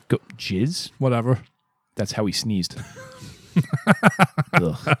 jizz. Jizz? Whatever. That's how he sneezed.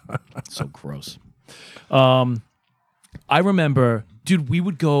 Ugh, so gross. I remember, dude, we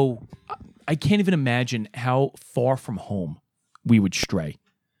would go. I can't even imagine how far from home we would stray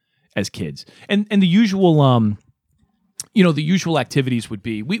as kids. And the usual, the usual activities would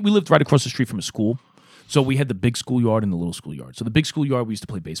be we lived right across the street from a school. So we had the big schoolyard and the little schoolyard. So the big schoolyard we used to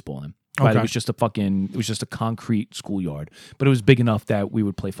play baseball in. Right, Okay. it was just a concrete schoolyard, but it was big enough that we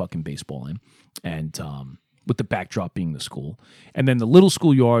would play fucking baseball in, and with the backdrop being the school. And then the little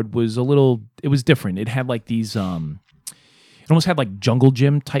schoolyard was it was different. It had like these, it almost had like jungle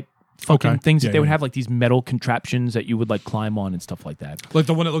gym type fucking things that they would have, like these metal contraptions that you would like climb on and stuff like that. Like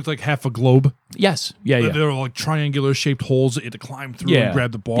the one that looked like half a globe. Yes, yeah. They were like triangular shaped holes that you had to climb through and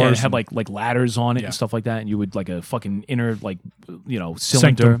grab the bars. Yeah, it had like ladders on it and stuff like that, and you would like a fucking inner cylinder.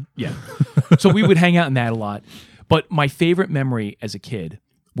 Sanctum. Yeah. So we would hang out in that a lot. But my favorite memory as a kid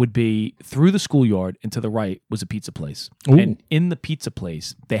would be through the schoolyard and to the right was a pizza place. Ooh. And in the pizza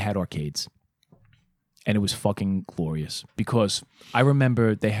place, they had arcades. And it was fucking glorious because I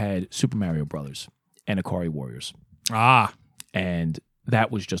remember they had Super Mario Brothers and Akari Warriors. Ah. And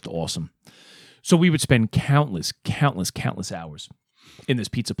that was just awesome. So we would spend countless hours in this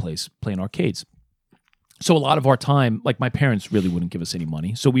pizza place playing arcades. So a lot of our time, like my parents really wouldn't give us any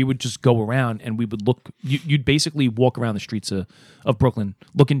money. So we would just go around and we would look. You'd basically walk around the streets of Brooklyn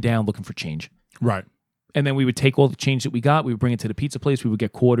looking down, looking for change. Right. And then we would take all the change that we got, we would bring it to the pizza place, we would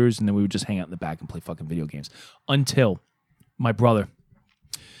get quarters, and then we would just hang out in the back and play fucking video games. Until my brother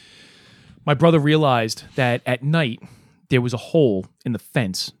realized that at night there was a hole in the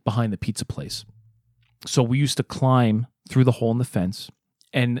fence behind the pizza place. So we used to climb through the hole in the fence,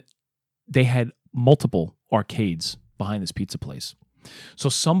 and they had multiple arcades behind this pizza place. So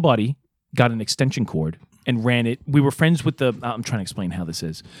somebody got an extension cord and ran it. We were friends with I'm trying to explain how this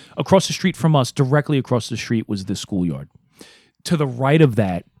is. Across the street from us, directly across the street, was the schoolyard. To the right of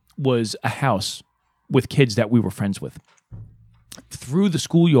that was a house with kids that we were friends with. Through the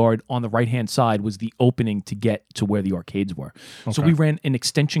schoolyard on the right-hand side was the opening to get to where the arcades were. Okay. So we ran an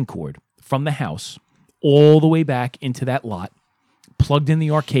extension cord from the house all the way back into that lot, plugged in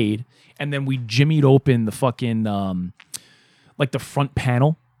the arcade, and then we jimmied open the fucking, like the front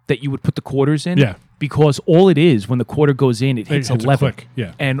panel that you would put the quarters in. Yeah. Because all it is, when the quarter goes in, it hits a lever. Click.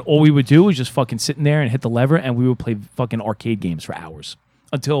 Yeah. And all we would do is just fucking sit in there and hit the lever, and we would play fucking arcade games for hours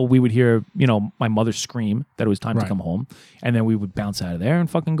until we would hear, my mother scream that it was time to come home. And then we would bounce out of there and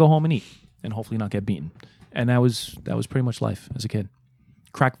fucking go home and eat and hopefully not get beaten. And that was pretty much life as a kid.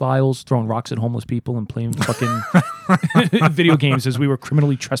 Crack vials, throwing rocks at homeless people, and playing fucking video games as we were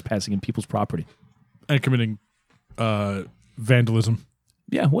criminally trespassing in people's property. And committing vandalism.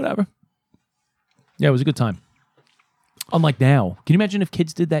 Yeah, whatever. Yeah, it was a good time. Unlike now. Can you imagine if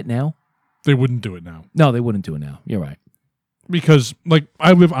kids did that now? They wouldn't do it now. No, they wouldn't do it now. You're right. Because,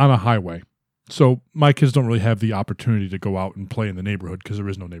 I live on a highway, so my kids don't really have the opportunity to go out and play in the neighborhood because there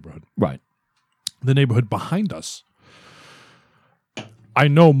is no neighborhood. Right. The neighborhood behind us, I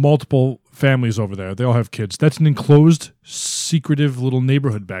know multiple families over there. They all have kids. That's an enclosed, secretive little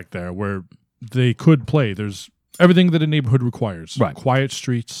neighborhood back there where they could play. There's everything that a neighborhood requires. Right. Quiet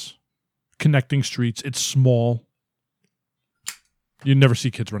streets, connecting streets. It's small. You never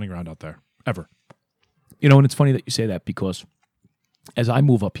see kids running around out there, ever. And it's funny that you say that because as I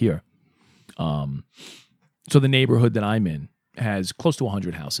move up here, so the neighborhood that I'm in has close to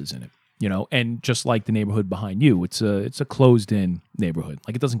 100 houses in it, and just like the neighborhood behind you, it's a closed-in neighborhood.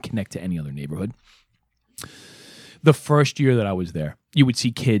 Like, it doesn't connect to any other neighborhood. The first year that I was there, you would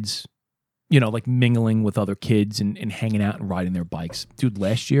see kids, like mingling with other kids and hanging out and riding their bikes. Dude,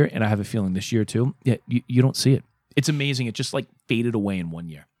 last year, and I have a feeling this year too, yeah, you don't see it. It's amazing. It just like faded away in 1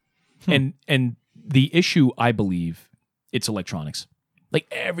 year. And the issue, I believe, it's electronics. Like,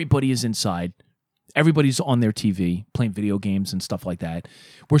 everybody is inside. Everybody's on their TV playing video games and stuff like that.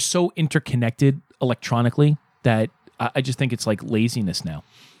 We're so interconnected electronically that I just think it's like laziness now.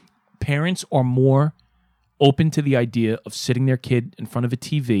 Parents are more open to the idea of sitting their kid in front of a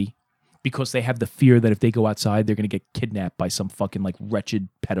TV because they have the fear that if they go outside, they're going to get kidnapped by some fucking like wretched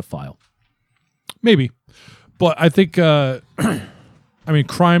pedophile. Maybe. But I think,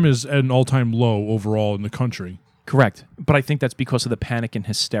 crime is at an all-time low overall in the country. Correct. But I think that's because of the panic and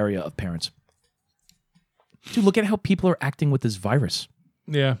hysteria of parents. Dude, look at how people are acting with this virus.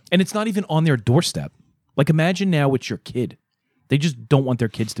 Yeah. And it's not even on their doorstep. Like, imagine now it's your kid. They just don't want their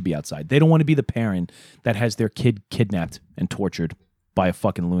kids to be outside. They don't want to be the parent that has their kid kidnapped and tortured by a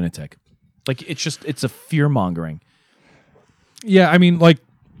fucking lunatic. Like, it's a fear-mongering. Yeah,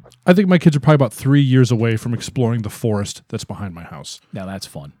 I think my kids are probably about 3 years away from exploring the forest that's behind my house. Now that's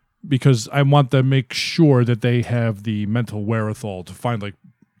fun. Because I want to make sure that they have the mental wherewithal to find,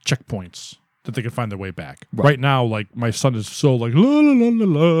 checkpoints that they can find their way back. Right now, my son is so, la, la, la, la,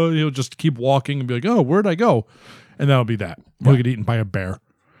 la. He'll just keep walking and be like, oh, where'd I go? And that'll be that. He'll get eaten by a bear.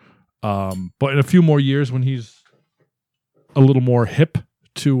 But in a few more years, when he's a little more hip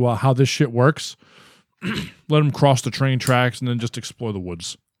to how this shit works, let him cross the train tracks and then just explore the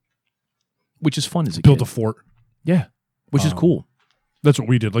woods. which is fun as a Build kid. a fort. Yeah, which is cool. That's what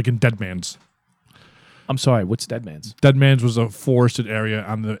we did, like in Dead Man's. I'm sorry, what's Dead Man's? Dead Man's was a forested area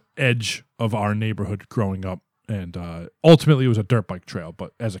on the edge of our neighborhood growing up. And ultimately, it was a dirt bike trail.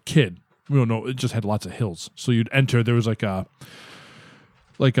 But as a kid, we don't know, it just had lots of hills. So you'd enter, there was like a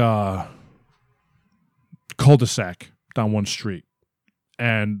cul-de-sac down one street.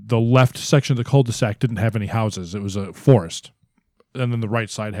 And the left section of the cul-de-sac didn't have any houses. It was a forest. And then the right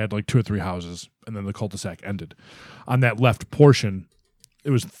side had like 2 or 3 houses. And then the cul-de-sac ended. On that left portion, it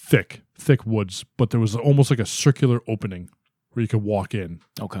was thick woods. But there was almost like a circular opening where you could walk in.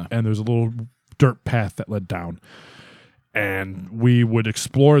 Okay. And there was a little dirt path that led down. And we would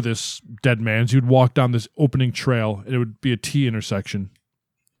explore this Dead Man's. You'd walk down this opening trail, and it would be a T intersection.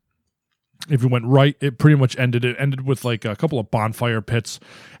 If you went right, it pretty much ended. It ended with like a couple of bonfire pits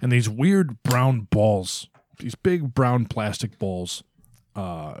and these weird brown balls, these big brown plastic balls.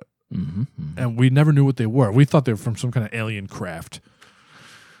 And we never knew what they were. We thought they were from some kind of alien craft.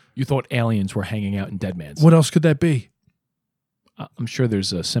 You thought aliens were hanging out in Dead Man's. What else could that be? I'm sure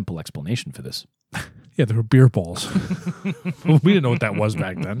there's a simple explanation for this. Yeah, they were beer balls. We didn't know what that was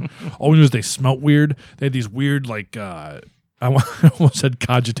back then. All we knew is they smelt weird. They had these weird, like, I almost said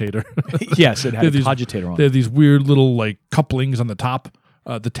cogitator. Yes, it had a these, cogitator on They it. had these weird little, like, couplings on the top,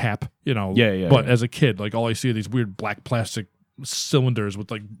 the tap, you know. Yeah. But as a kid, like, all I see are these weird black plastic cylinders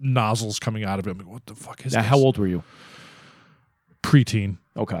with, like, nozzles coming out of it. I'm like, what the fuck is Now, this? how old were you? Preteen.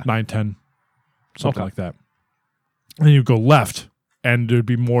 Okay. 9, 10, something Okay. like that. And then you go left, and there'd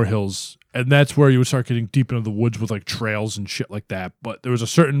be more hills. And that's where you would start getting deep into the woods with like trails and shit like that. But there was a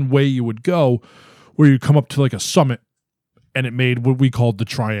certain way you would go where you'd come up to like a summit, and it made what we called the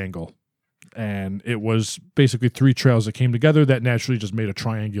triangle. And it was basically 3 trails that came together that naturally just made a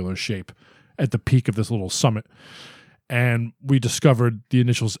triangular shape at the peak of this little summit. And we discovered the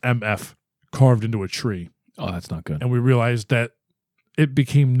initials MF carved into a tree. Oh, that's not good. And we realized that it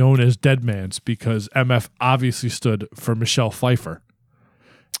became known as Dead Man's because MF obviously stood for Michelle Pfeiffer.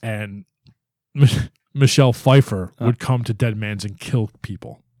 And Michelle Pfeiffer would come to Dead Man's and kill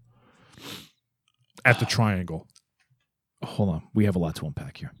people at the triangle. Hold on. We have a lot to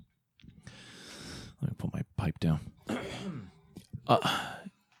unpack here. Let me put my pipe down.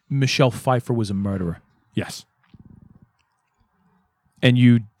 Michelle Pfeiffer was a murderer. Yes. And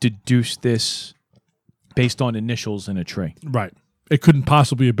you deduced this based on initials in a tree. Right. It couldn't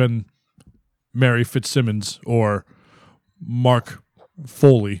possibly have been Mary Fitzsimmons or Mark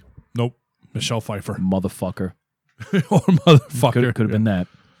Foley. Nope. Michelle Pfeiffer. Motherfucker. Or motherfucker. Could have been that.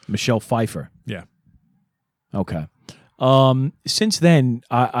 Michelle Pfeiffer. Yeah. Okay. Since then,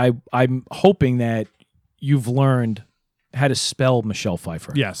 I'm hoping that you've learned how to spell Michelle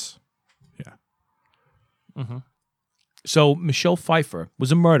Pfeiffer. Yes. So Michelle Pfeiffer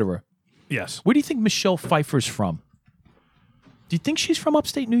was a murderer. Yes. Where do you think Michelle Pfeiffer's from? Do you think she's from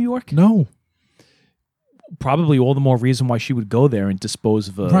upstate New York? No. Probably all the more reason why she would go there and dispose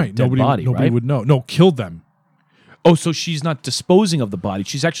of a Right. dead body, Nobody right? would know. No, killed them. Oh, so she's not disposing of the body.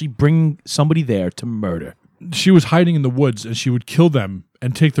 She's actually bringing somebody there to murder. She was hiding in the woods, and she would kill them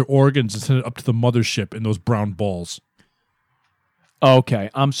and take their organs and send it up to the mothership in those brown balls. Okay,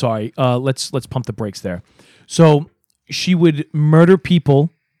 I'm sorry. Let's pump the brakes there. So she would murder people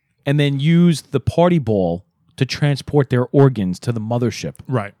and then use the party ball to transport their organs to the mothership.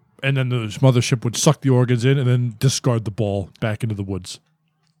 Right. And then the mothership would suck the organs in and then discard the ball back into the woods.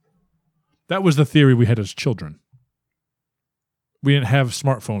 That was the theory we had as children. We didn't have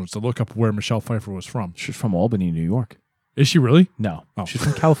smartphones to look up where Michelle Pfeiffer was from. She's from Albany, New York. Is she really? No, Oh. she's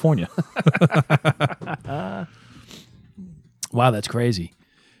from California. Wow, that's crazy.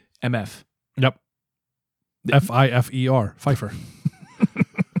 MF. Yep. F-I-F-E-R. Pfeiffer.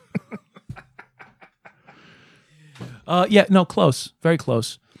 Yeah, no, close. Very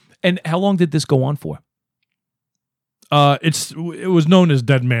close. And how long did this go on for? It was known as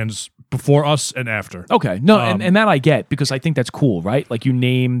Dead Man's before us and after. Okay. No, and that I get because I think that's cool, right? Like you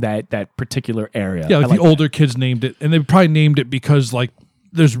name that particular area. Yeah, I like the older kids named it, and they probably named it because like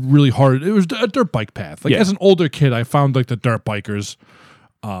there's really hard. It was a dirt bike path. Like Yeah. as an older kid, I found like the dirt bikers.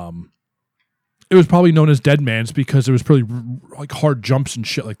 It was probably known as Dead Man's because there was pretty like hard jumps and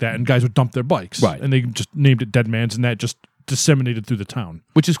shit like that, and guys would dump their bikes. Right. And they just named it Dead Man's, and that just disseminated through the town.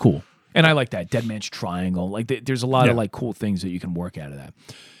 which is cool. And I like that Dead Man's Triangle. Like there's a lot of Yeah. like cool things that you can work out of that.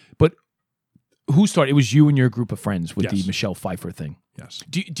 But who started? It was you and your group of friends with the Yes. Michelle Pfeiffer thing. Yes.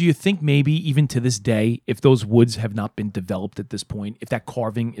 Do you think maybe even to this day, if those woods have not been developed at this point, if that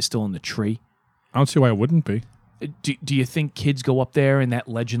carving is still in the tree, I don't see why it wouldn't be. do you think kids go up there and that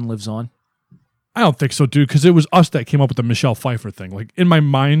legend lives on? I don't think so, dude, because it was us that came up with the Michelle Pfeiffer thing. Like, in my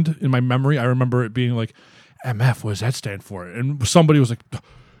mind, in my memory, I remember it being like, MF, what does that stand for? And somebody was like,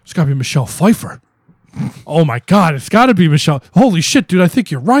 it's got to be Michelle Pfeiffer. Oh, my God, it's got to be Michelle. Holy shit, dude, I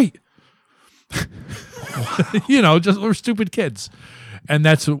think you're right. Just we're stupid kids. And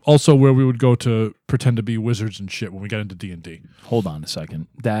that's also where we would go to pretend to be wizards and shit when we got into D&D. Hold on a second.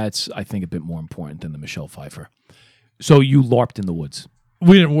 That's, I think, a bit more important than the Michelle Pfeiffer. So you LARPed in the woods.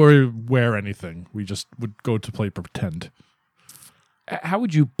 We didn't wear anything. We just would go to play pretend. How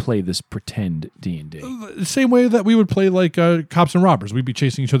would you play this pretend D&D? The same way that we would play like cops and robbers. We'd be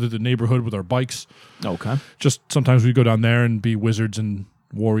chasing each other through the neighborhood with our bikes. Okay. Just sometimes we'd go down there and be wizards and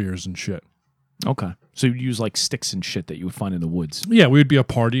warriors and shit. Okay. So you'd use like sticks and shit that you would find in the woods. Yeah, we would be a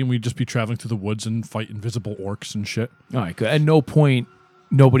party and we'd just be traveling through the woods and fight invisible orcs and shit. All right, good. At no point,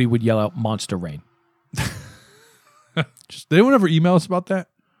 nobody would yell out Monster Rain. Did anyone ever email us about that?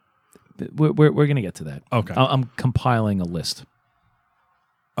 We're going to get to that. Okay. I'm compiling a list.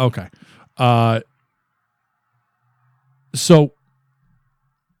 Okay. Yeah,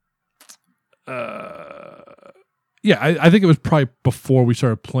 I think it was probably before we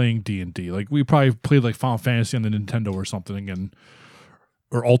started playing D&D. Like, we probably played like Final Fantasy on the Nintendo or something,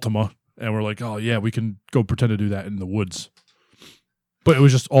 or Ultima, and we're like, oh yeah, we can go pretend to do that in the woods. But it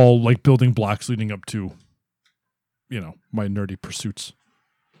was just all like building blocks leading up to, my nerdy pursuits.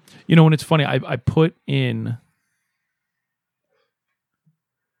 And it's funny, I put in...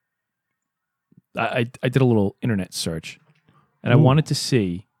 I did a little internet search, and I wanted to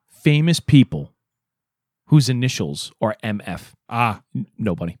see famous people whose initials are MF.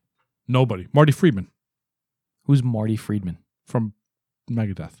 Nobody. Marty Friedman Who's Marty Friedman? from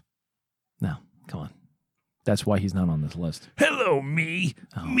Megadeth. No, come on. That's why he's not on this list. Hello, me.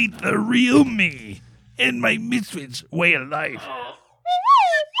 Meet the real me and my misfits way of life.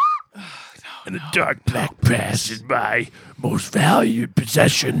 And the dark black past is my most valued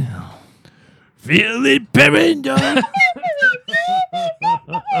possession. Feeling paranoid.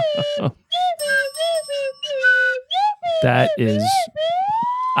 That is...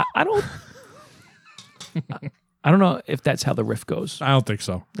 I don't... I don't know if that's how the riff goes. I don't think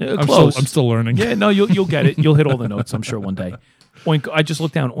so. Close. I'm still learning. Yeah, no, you'll get it. You'll hit all the notes, I'm sure, one day. Oink. I just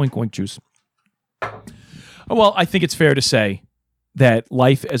looked down. Oink, oink, juice. Well, I think it's fair to say that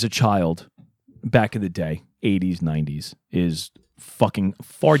life as a child back in the day, 80s, 90s, is fucking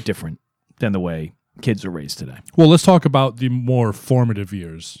far different than the way kids are raised today. Well, let's talk about the more formative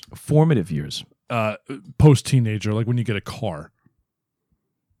years. Formative years. Post-teenager, like when you get a car.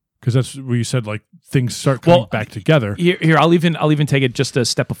 Because that's where you said like things start coming back together. Here, I'll even take it just a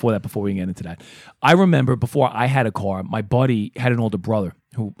step before that. Before we get into that, I remember before I had a car, my buddy had an older brother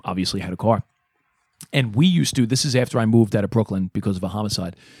who obviously had a car, and we used to. This is after I moved out of Brooklyn because of a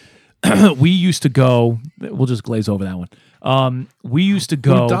homicide. We used to go. We'll just glaze over that one. We used to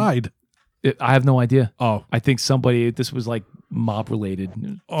go. Who died? I have no idea. Oh, I think somebody. This was like mob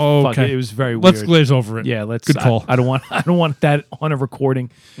related. Oh, Fuck okay. It was very weird. Let's glaze over it. Yeah, let's. Good call. I don't want that on a recording.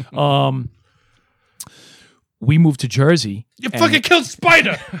 We moved to Jersey. You fucking killed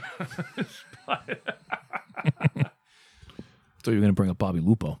Spider. Thought you were going to bring up Bobby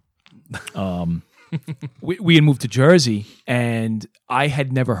Lupo. We had moved to Jersey, and I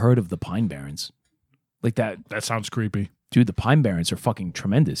had never heard of the Pine Barrens. Like that. That sounds creepy. Dude, the Pine Barrens are fucking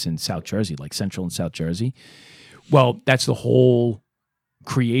tremendous in South Jersey, like Central and South Jersey. Well, that's the whole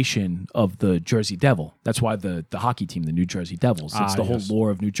creation of the Jersey Devil. That's why the hockey team, the New Jersey Devils. It's the whole lore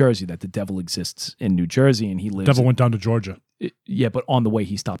of New Jersey, that the devil exists in New Jersey and he lives. Devil went down to Georgia. Yeah, but on the way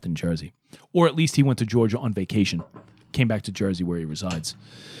he stopped in Jersey. Or at least he went to Georgia on vacation, came back to Jersey where he resides.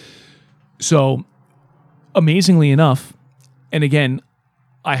 So, amazingly enough, and again,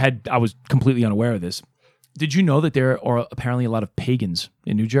 I was completely unaware of this. Did you know that there are apparently a lot of pagans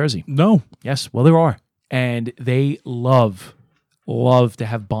in New Jersey? No. Yes, well, there are. And they love to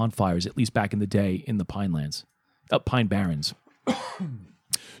have bonfires, at least back in the day, in the Pine Barrens.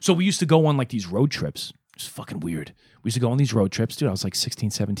 So we used to go on like these road trips. It's fucking weird. We used to go on these road trips. Dude, I was like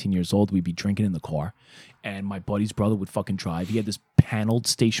 16, 17 years old. We'd be drinking in the car. And my buddy's brother would fucking drive. He had this paneled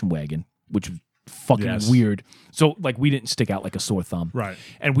station wagon, which was fucking weird. So like we didn't stick out like a sore thumb. Right.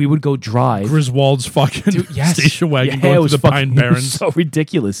 And we would go drive. Griswold's fucking station wagon it going was to the Pine It was Barrens. so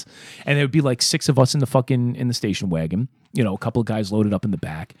ridiculous. And there would be like 6 of us in the station wagon. You know, a couple of guys loaded up in the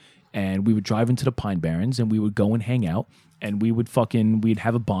back. And we would drive into the Pine Barrens and we would go and hang out. And we'd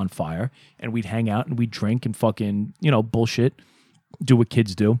have a bonfire and we'd hang out and we'd drink and fucking, bullshit, do what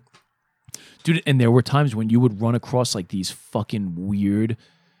kids do. Dude, and there were times when you would run across like these fucking weird,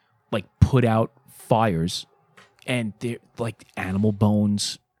 like put out fires and they're like animal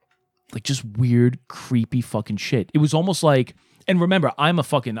bones Like just weird, creepy fucking shit. It was almost like, and remember, I'm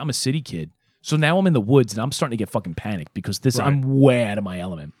a city kid. So now I'm in the woods and I'm starting to get fucking panicked because I'm way out of my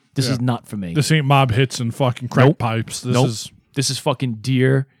element. This is not for me. This ain't mob hits and fucking crack pipes. This is fucking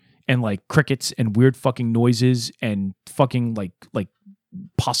deer and like crickets and weird fucking noises and fucking like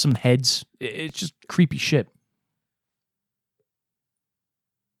possum heads. It's just creepy shit.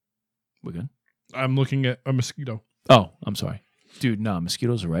 We're good? I'm looking at a mosquito. Oh, I'm sorry. Dude, no,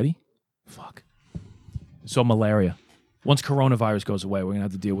 mosquitoes already? Fuck. So malaria. Once coronavirus goes away, we're going to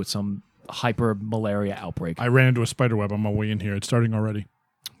have to deal with some hyper malaria outbreak. I ran into a spider web on my way in here. It's starting already.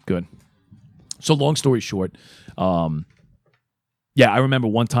 Good. So long story short, I remember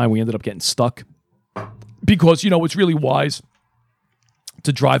one time we ended up getting stuck because, it's really wise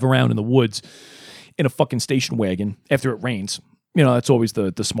to drive around in the woods in a fucking station wagon after it rains. That's always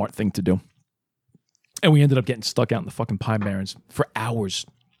the smart thing to do. And we ended up getting stuck out in the fucking Pine Barrens for hours.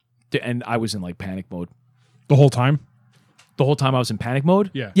 And I was in like panic mode. The whole time? The whole time I was in panic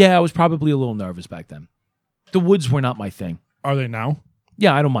mode? Yeah. Yeah, I was probably a little nervous back then. The woods were not my thing. Are they now?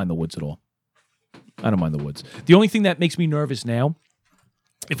 Yeah, I don't mind the woods at all. I don't mind the woods. The only thing that makes me nervous now,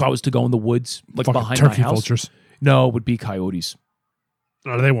 if I was to go in the woods, like fucking behind turkey my house, vultures. No, would be coyotes.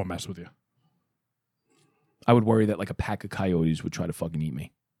 No, they won't mess with you. I would worry that like a pack of coyotes would try to fucking eat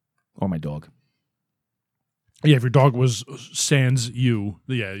me. Or my dog. Yeah, if your dog was sans you,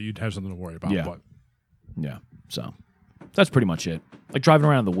 you'd have something to worry about. Yeah. But. Yeah. So that's pretty much it. Like driving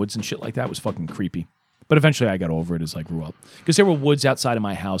around in the woods and shit like that was fucking creepy. But eventually I got over it as I grew up. Because there were woods outside of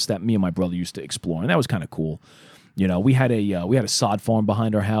my house that me and my brother used to explore, and that was kind of cool. We had a sod farm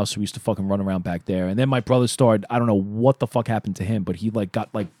behind our house, so we used to fucking run around back there. And then my brother started, I don't know what the fuck happened to him, but he like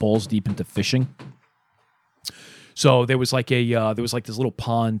got like balls deep into fishing. So there was like this little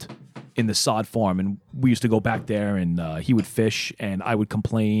pond in the sod farm, and we used to go back there, and he would fish, and I would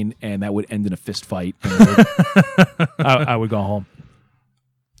complain, and that would end in a fist fight. And I would go home.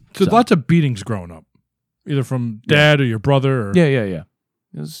 So lots of beatings growing up, either from dad or your brother. Or... Yeah.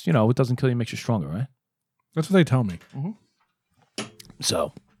 It's, it doesn't kill you, makes you stronger, right? That's what they tell me. Mm-hmm.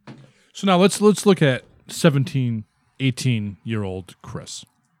 So now let's look at 17, 18-year-old Chris.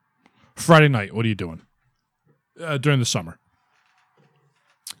 Friday night, what are you doing during the summer?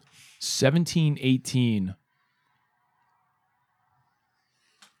 17, 18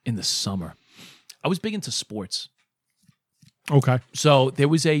 in the summer. I was big into sports. Okay. So there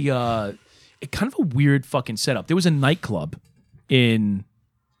was a kind of a weird fucking setup. There was a nightclub in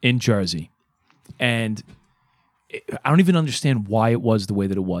Jersey, and I don't even understand why it was the way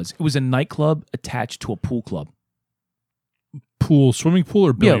that it was. It was a nightclub attached to a pool club. Swimming pool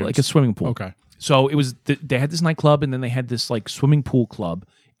or billiards? Yeah, like a swimming pool. Okay. So it was they had this nightclub, and then they had this like swimming pool club,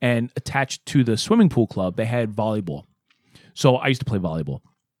 and attached to the swimming pool club, they had volleyball. So I used to play volleyball.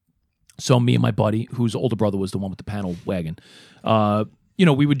 So me and my buddy, whose older brother was the one with the panel wagon,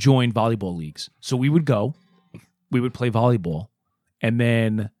 we would join volleyball leagues. So we would go, we would play volleyball, and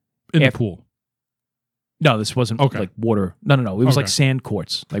then in the pool. No, this wasn't like water. No. It was like sand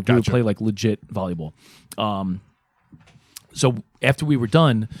courts. Like we would play like legit volleyball. So after we were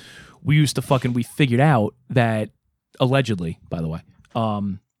done, we figured out that allegedly, by the way,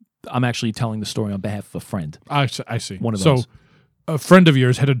 I'm actually telling the story on behalf of a friend. I see. One of those. So a friend of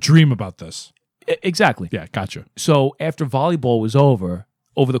yours had a dream about this. Exactly. Yeah, gotcha. So after volleyball was over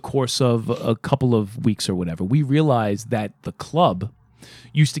the course of a couple of weeks or whatever, we realized that the club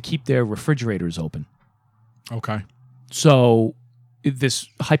used to keep their refrigerators open. Okay. So this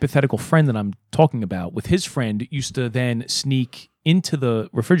hypothetical friend that I'm talking about with his friend used to then sneak into the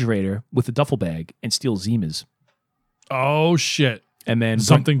refrigerator with a duffel bag and steal Zimas. Oh, shit. And then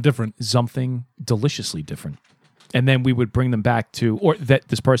something different. Something deliciously different. And then we would bring them back to, or that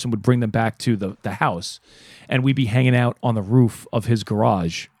this person would bring them back to the house, and we'd be hanging out on the roof of his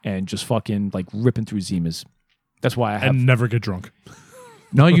garage and just fucking like ripping through Zimas. That's why I have... And never get drunk.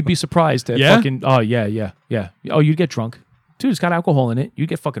 No, you'd be surprised at Yeah? fucking... Oh, yeah. Oh, you'd get drunk. Dude, it's got alcohol in it. You'd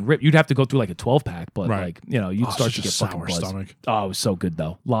get fucking ripped. You'd have to go through like a 12-pack, but Right. you'd start to get sour fucking buzzed. stomach. Oh, it was so good,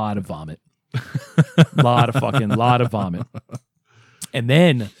 though. Lot of vomit. lot of vomit. And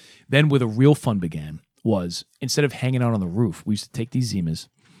then where the real fun began was, instead of hanging out on the roof, we used to take these Zimas,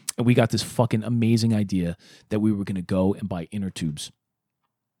 and we got this fucking amazing idea that we were going to go and buy inner tubes.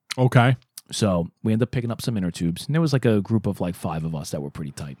 Okay. So we ended up picking up some inner tubes, and there was like a group of like 5 of us that were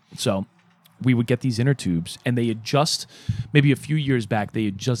pretty tight. So we would get these inner tubes, and they had just, maybe a few years back, they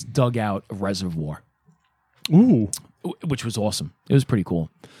had just dug out a reservoir. Ooh. Which was awesome. It was pretty cool.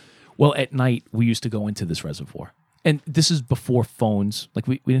 Well, at night, we used to go into this reservoir. And this is before phones. Like,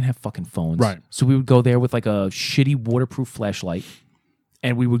 we didn't have fucking phones. Right. So we would go there with like a shitty waterproof flashlight,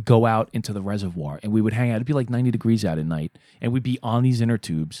 and we would go out into the reservoir and we would hang out. It'd be like 90 degrees out at night, and we'd be on these inner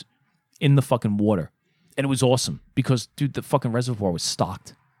tubes in the fucking water. And it was awesome because, dude, the fucking reservoir was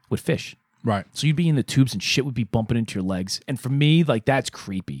stocked with fish. Right. So you'd be in the tubes and shit would be bumping into your legs. And for me, like, that's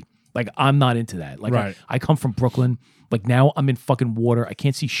creepy. Like, I'm not into that. Like, Right. I come from Brooklyn. Like, now I'm in fucking water. I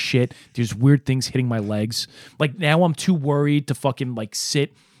can't see shit. There's weird things hitting my legs. Like, now I'm too worried to fucking, like,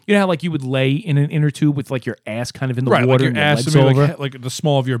 sit. You know how, like, you would lay in an inner tube with, like, your ass kind of in the Right, water like and your your ass legs would be over? like the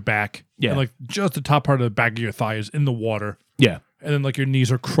small of your back. Yeah. And like just the top part of the back of your thigh is in the water. Yeah. And then like your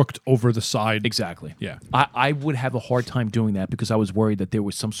knees are crooked over the side. Exactly. Yeah. I would have a hard time doing that because I was worried that there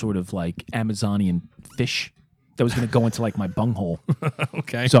was some sort of, like, Amazonian fish that was going to go into, like, my bunghole.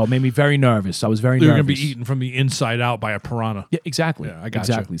 Okay. So it made me very nervous. I was very You're nervous. going to be eaten from the inside out by a piranha. Yeah, exactly. Yeah, I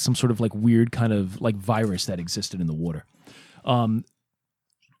gotcha. Exactly. Some sort of, like, weird kind of, like, virus that existed in the water.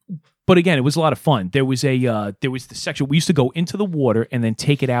 But again, it was a lot of fun. There was the section we used to go into the water and then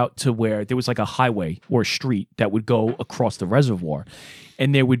take it out to where there was like a highway or a street that would go across the reservoir,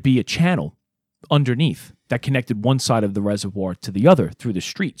 and there would be a channel underneath that connected one side of the reservoir to the other through the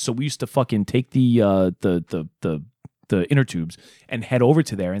street. So we used to fucking take the inner tubes and head over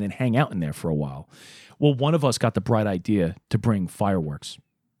to there and then hang out in there for a while. Well, one of us got the bright idea to bring fireworks.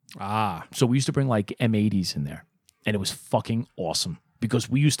 Ah. So we used to bring like M80s in there, and it was fucking awesome because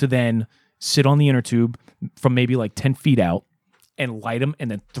we used to then sit on the inner tube from maybe like 10 feet out and light them and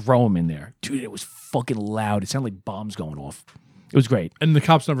then throw them in there. Dude, it was fucking loud. It sounded like bombs going off. It was great. And the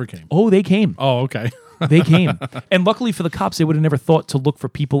cops never came. Oh, they came. Oh, okay. They came. And luckily for the cops, they would have never thought to look for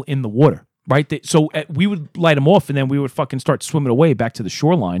people in the water, right? We would light them off and then we would fucking start swimming away back to the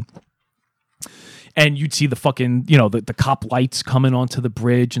shoreline. And you'd see the fucking, the cop lights coming onto the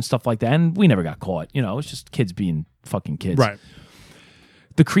bridge and stuff like that. And we never got caught. It was just kids being fucking kids. Right.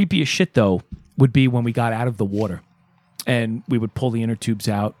 The creepiest shit, though, would be when we got out of the water and we would pull the inner tubes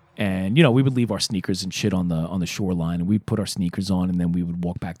out and, we would leave our sneakers and shit on the shoreline and we'd put our sneakers on and then we would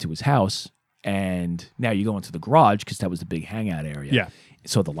walk back to his house. And now you go into the garage because that was the big hangout area. Yeah.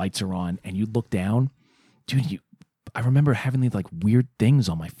 So the lights are on and you look down. Dude, I remember having these like weird things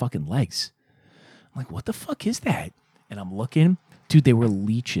on my fucking legs. I'm like, what the fuck is that? And I'm looking. Dude, they were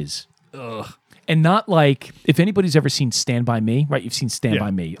leeches. Ugh. And not like, if anybody's ever seen Stand By Me, right? You've seen Stand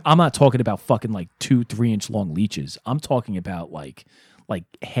By Me. I'm not talking about fucking like 2-3 inch long leeches. I'm talking about like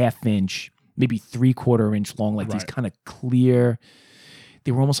half inch, maybe 3/4 inch long, like these kind of clear.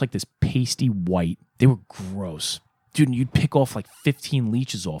 They were almost like this pasty white. They were gross. Dude, and you'd pick off like 15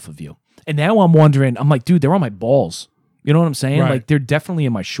 leeches off of you. And now I'm wondering, I'm like, dude, they're on my balls. You know what I'm saying? Right. Like, they're definitely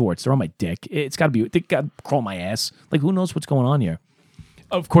in my shorts. They're on my dick. It's got to be, they got to crawl my ass. Like, who knows what's going on here?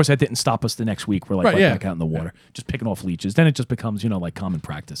 Of course, that didn't stop us the next week. We're like back out in the water, just picking off leeches. Then it just becomes, like common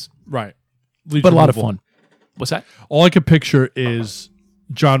practice. Right. But a lot of fun. What's that? All I could picture is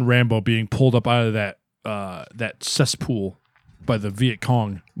John Rambo being pulled up out of that cesspool by the Viet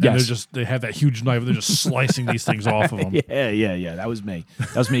Cong. And they have that huge knife. They're just slicing these things off of them. Yeah. That was me.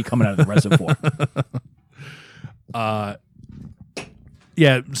 That was me coming out of the reservoir.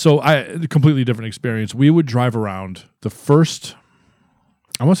 Yeah, so a completely different experience. We would drive around the first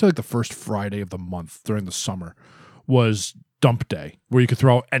Friday of the month during the summer was dump day, where you could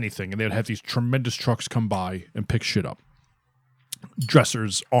throw out anything, and they'd have these tremendous trucks come by and pick shit up.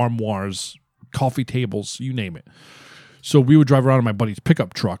 Dressers, armoires, coffee tables, you name it. So we would drive around in my buddy's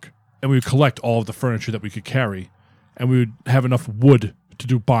pickup truck, and we would collect all of the furniture that we could carry, and we would have enough wood to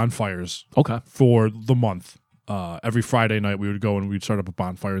do bonfires for the month. Every Friday night we would go and we'd start up a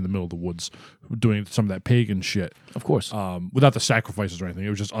bonfire in the middle of the woods, doing some of that pagan shit. Of course. Without the sacrifices or anything. It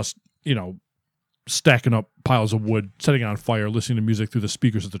was just us, stacking up piles of wood, setting it on fire, listening to music through the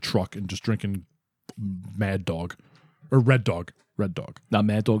speakers of the truck, and just drinking Mad Dog. Or Red Dog. Red Dog. Not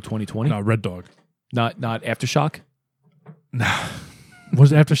Mad Dog 2020? No, Red Dog. Not Aftershock? Nah.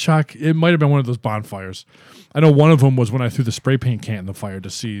 Was it Aftershock? It might have been one of those bonfires. I know one of them was when I threw the spray paint can in the fire to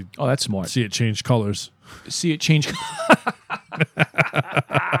see. Oh, that's smart. See it change colors. See it change.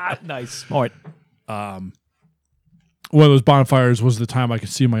 Nice, smart. One of those bonfires was the time I could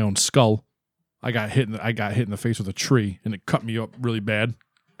see my own skull. I got hit in the face with a tree, and it cut me up really bad,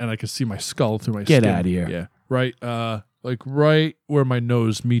 and I could see my skull through my skin. Get out of here. Yeah, right. Like right where my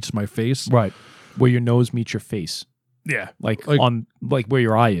nose meets my face. Right, where your nose meets your face. Yeah, like on where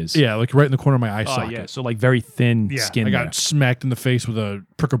your eye is. Yeah, like right in the corner of my eye socket. Yeah, so like very thin skin. I got smacked in the face with a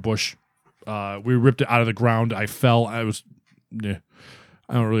prickle bush. We ripped it out of the ground. I fell. I don't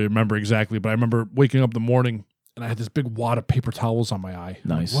really remember exactly, but I remember waking up in the morning and I had this big wad of paper towels on my eye.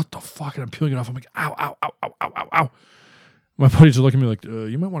 Nice. Like, what the fuck? And I'm peeling it off. I'm like, ow, ow, ow, ow, ow, ow, ow. My buddies are looking at me like,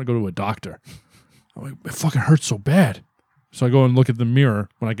 you might want to go to a doctor. I'm like, it fucking hurts so bad. So I go and look at the mirror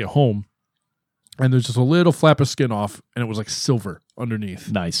when I get home, and there's just a little flap of skin off, and it was like silver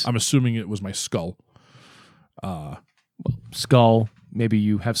underneath. Nice. I'm assuming it was my skull. Skull. Maybe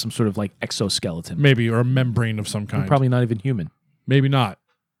you have some sort of like exoskeleton. Maybe, or a membrane of some kind. You're probably not even human. Maybe not.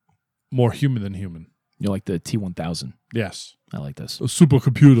 More human than human. You're like the T-1000. Yes. I like this. A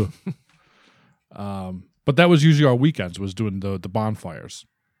supercomputer. But that was usually our weekends, was doing the bonfires.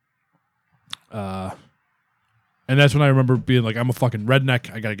 And that's when I remember being like, I'm a fucking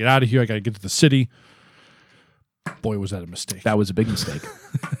redneck. I got to get out of here. I got to get to the city. Boy, was that a mistake. That was a big mistake.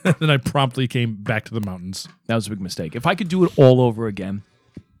 Then I promptly came back to the mountains. That was a big mistake. If I could do it all over again,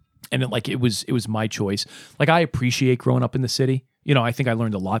 and it was my choice. Like, I appreciate growing up in the city. You know, I think I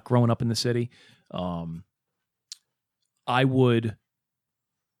learned a lot growing up in the city. I would,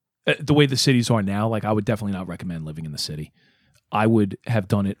 the way the cities are now, like, I would definitely not recommend living in the city. I would have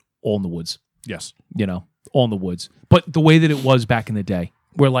done it all in the woods. Yes. You know, all in the woods. But the way that it was back in the day,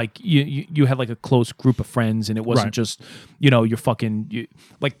 where like you had like a close group of friends, and it wasn't Right. just, you know, you're fucking,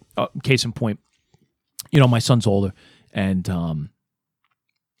 like, case in point, you know, my son's older, and not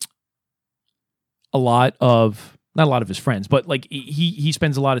a lot of his friends, but like he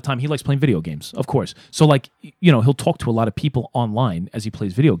spends a lot of time, he likes playing video games, of course. So like, you know, he'll talk to a lot of people online as he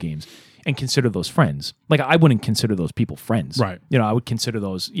plays video games and consider those friends. Like, I wouldn't consider those people friends. Right. You know, I would consider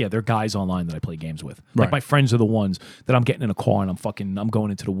those, they're guys online that I play games with. Like, Right. my friends are the ones that I'm getting in a car and I'm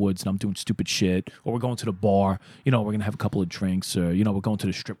going into the woods and I'm doing stupid shit, or we're going to the bar, you know, we're going to have a couple of drinks, or, you know, we're going to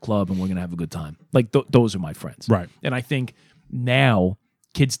the strip club and we're going to have a good time. Like, those are my friends. Right. And I think now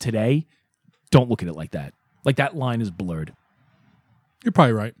kids today don't look at it like that. Like, that line is blurred, You're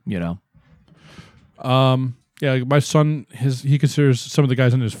probably right. you know? Yeah, like my son, he considers some of the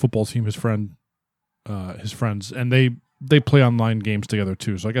guys on his football team his friends, and they play online games together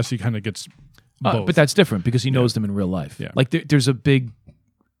too. So I guess he kind of gets both. But that's different because he knows them in real life. Yeah. Like, there's a big,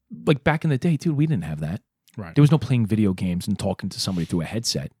 like, back in the day, dude, we didn't have that. Right. There was no playing video games and talking to somebody through a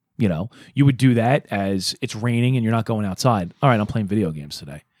headset. You know, you would do that as it's raining and you're not going outside. All right, I'm playing video games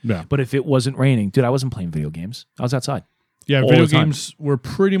today. Yeah. But if it wasn't raining, dude, I wasn't playing video games. I was outside. Yeah, all video the time. games were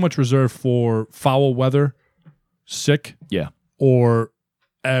pretty much reserved for foul weather, sick, Yeah. or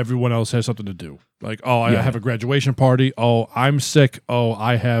everyone else has something to do. Like, oh, I Yeah. have a graduation party. Oh, I'm sick. Oh,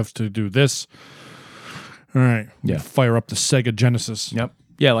 I have to do this. All right. Yeah. Fire up the Sega Genesis. Yep.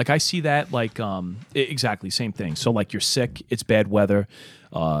 Yeah, like, I see that, like, exactly, same thing. So, like, you're sick, it's bad weather,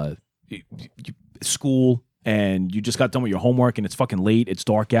 school, and you just got done with your homework, and it's fucking late, it's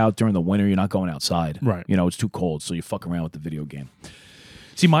dark out during the winter, you're not going outside. Right. You know, it's too cold, so you fuck around with the video game.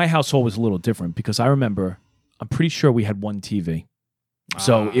 See, my household was a little different because I remember, I'm pretty sure we had one TV.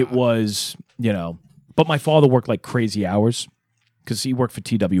 So it was, you know, but my father worked like crazy hours because he worked for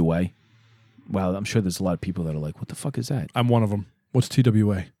TWA. Wow, I'm sure there's a lot of people that are like, what the fuck is that? I'm one of them. What's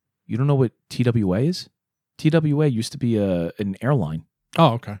TWA? You don't know what TWA is? TWA used to be an airline.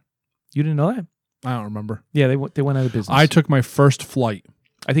 Oh, okay. You didn't know that? I don't remember. Yeah, they went out of business. I took my first flight.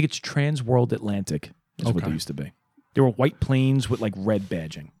 I think it's Trans World Atlantic is what Okay. they used to be. They were white planes with like red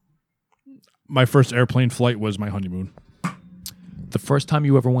badging. My first airplane flight was my honeymoon. The first time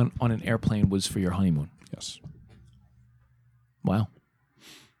you ever went on an airplane was for your honeymoon. Yes. Wow.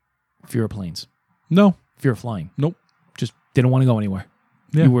 Fear of planes. No. Fear of flying. Nope. Just didn't want to go anywhere.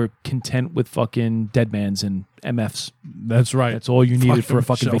 Yeah. You were content with fucking deadmans and MFs. That's right. That's all you needed for a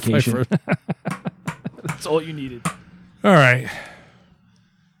fucking Michelle vacation. Pfeiffer. That's all you needed. All right.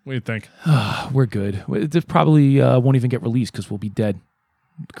 What do you think? We're good. This probably won't even get released because we'll be dead.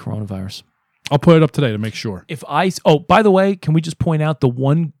 Coronavirus. I'll put it up today to make sure. By the way, can we just point out the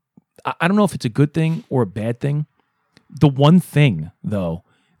one, I don't know if it's a good thing or a bad thing. The one thing, though,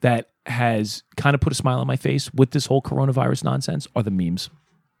 that has kind of put a smile on my face with this whole coronavirus nonsense are the memes.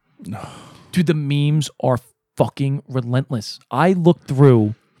 Dude, the memes are fucking relentless. I looked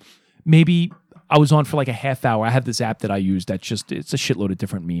through, maybe I was on for like a half hour. I have this app that I use that's just, it's a shitload of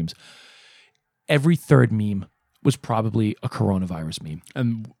different memes. Every third meme was probably a coronavirus meme.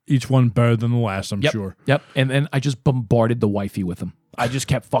 And each one better than the last, I'm sure. Yep. And then I just bombarded the wifey with them. I just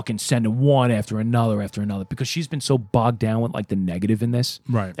kept fucking sending one after another because she's been so bogged down with like the negative in this.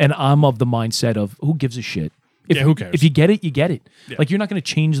 Right. And I'm of the mindset of who gives a shit? Who cares? If you get it, you get it. Yeah. Like, you're not going to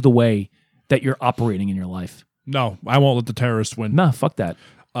change the way that you're operating in your life. No, I won't let the terrorists win. Nah, fuck that.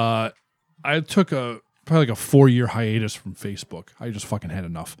 I took probably like a 4-year hiatus from Facebook. I just fucking had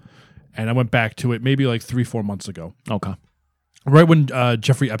enough. And I went back to it maybe like 3-4 months ago. Okay. Right when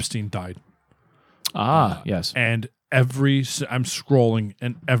Jeffrey Epstein died. Yes. And I'm scrolling,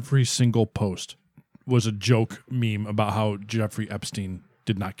 and every single post was a joke meme about how Jeffrey Epstein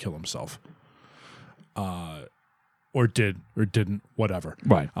did not kill himself. or did or didn't, whatever.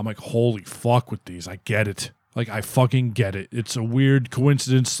 Right. I'm like, holy fuck with these. I get it. Like, I fucking get it. It's a weird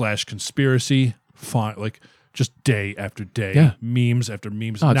coincidence / conspiracy. Fine. Like, just day after day. Yeah. Memes after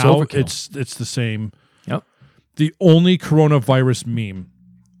memes. Oh, it's now overkill. it's the same. Yep. The only coronavirus meme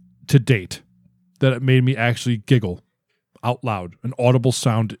to date that it made me actually giggle out loud, an audible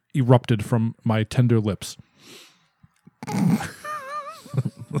sound erupted from my tender lips.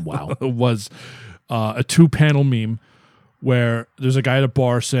 Wow. Was a 2-panel meme where there's a guy at a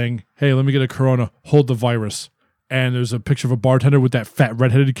bar saying, "Hey, let me get a Corona, hold the virus." And there's a picture of a bartender with that fat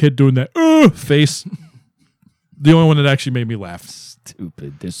redheaded kid doing that face. The only one that actually made me laugh.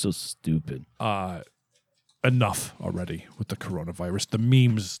 Stupid. They're so stupid. Enough already with the coronavirus, the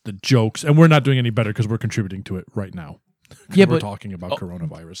memes, the jokes, and we're not doing any better because we're contributing to it right now. Yeah, we're but talking about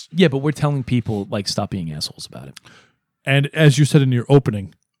coronavirus. yeah, but we're telling people like stop being assholes about it. And as you said in your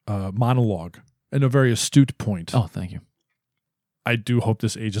opening monologue, and a very astute point, Oh, thank you. I do hope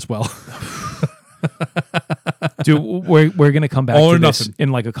this ages well. Dude, we're gonna come back All to or this nothing. in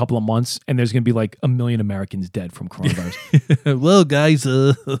like a couple of months, and there's gonna be like 1 million Americans dead from coronavirus, Well, guys,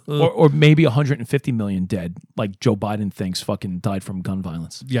 or maybe 150 million dead, like Joe Biden thinks fucking died from gun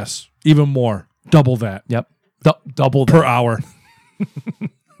violence. yes, even more, double that Yep, double per that hour.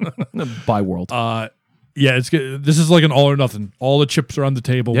 by world. Yeah, it's good. This is like an all or nothing. All the chips are on the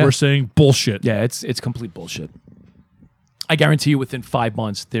table. Yeah. We're saying bullshit. Yeah, it's complete bullshit. I guarantee you, within 5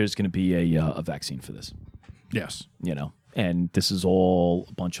 months, there's gonna be a vaccine for this. Yes. You know, and this is all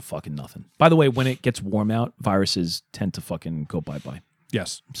a bunch of fucking nothing. By the way, when it gets warm out, viruses tend to fucking go bye-bye.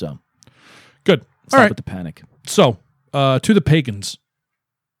 Yes. So Good. stop All right. with the panic. So, to the pagans.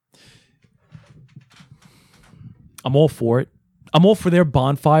 I'm all for it. I'm all for their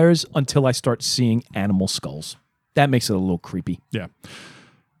bonfires until I start seeing animal skulls. That makes it a little creepy. Yeah.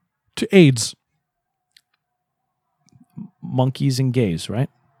 To AIDS. Monkeys and gays, right?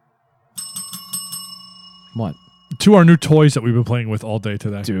 What? To our new toys that we've been playing with all day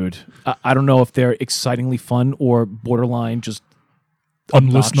today. Dude, I don't know if they're excitingly fun or borderline just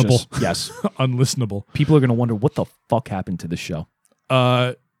Unlistenable. obnoxious. Yes. Unlistenable. People are going to wonder what the fuck happened to this show.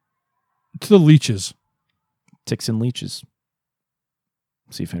 To the leeches. Ticks and leeches.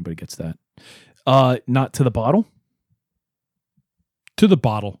 See if anybody gets that. Not to the bottle. To the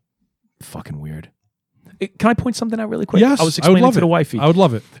bottle. Fucking weird. Can I point something out really quick? Yes. I was explaining love to the it. wifey. I would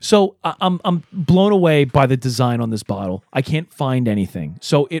love it. So I'm blown away by the design on this bottle. I can't find anything.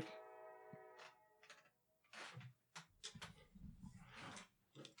 So it.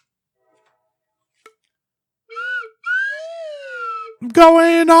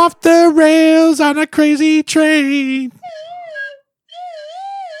 Going off the rails on a crazy train.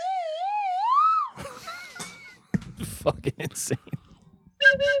 Fucking insane.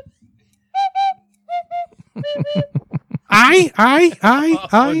 I.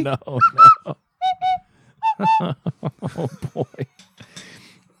 Oh no. Oh boy.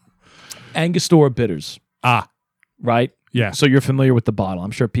 Angostura bitters. Right? Yeah. So you're familiar with the bottle.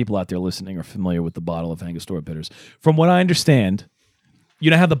 I'm sure people out there listening are familiar with the bottle of Angostura bitters. From what I understand, you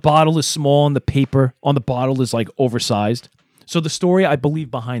know how the bottle is small and the paper on the bottle is like oversized? So the story I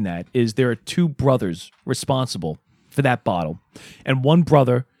believe behind that is there are 2 brothers responsible for that bottle. And one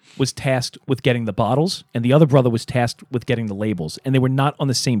brother was tasked with getting the bottles, and the other brother was tasked with getting the labels. And they were not on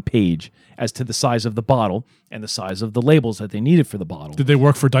the same page as to the size of the bottle and the size of the labels that they needed for the bottle. Did they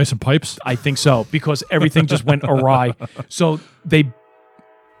work for Dyson Pipes? I think so, because everything just went awry. So they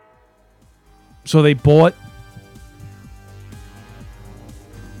bought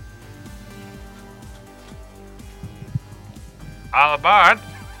All aboard.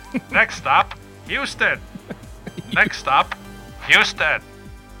 Next stop, Houston. Next stop, Houston.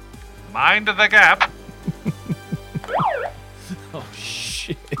 Mind the gap. oh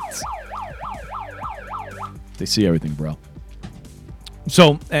shit. They see everything, bro.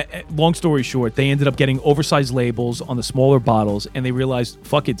 So, long story short, they ended up getting oversized labels on the smaller bottles, and they realized,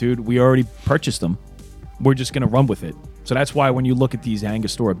 fuck it, dude, we already purchased them. We're just going to run with it. So that's why when you look at these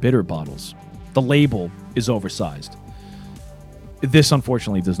Angostura bitter bottles, the label is oversized. This,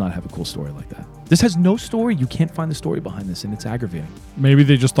 unfortunately, does not have a cool story like that. This has no story. You can't find the story behind this, and it's aggravating. Maybe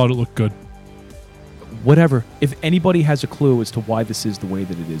they just thought it looked good. Whatever. If anybody has a clue as to why this is the way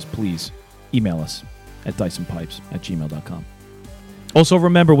that it is, please email us at DysonPipes@gmail.com. Also,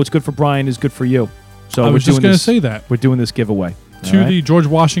 remember, what's good for Brian is good for you. So I was just going to say that. We're doing this giveaway. To the George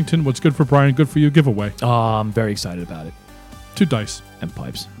Washington, what's good for Brian, good for you giveaway. I'm very excited about it. To Dice. And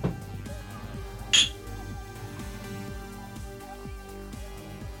Pipes.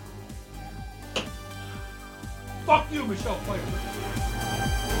 Fuck you, Michelle Pfeiffer.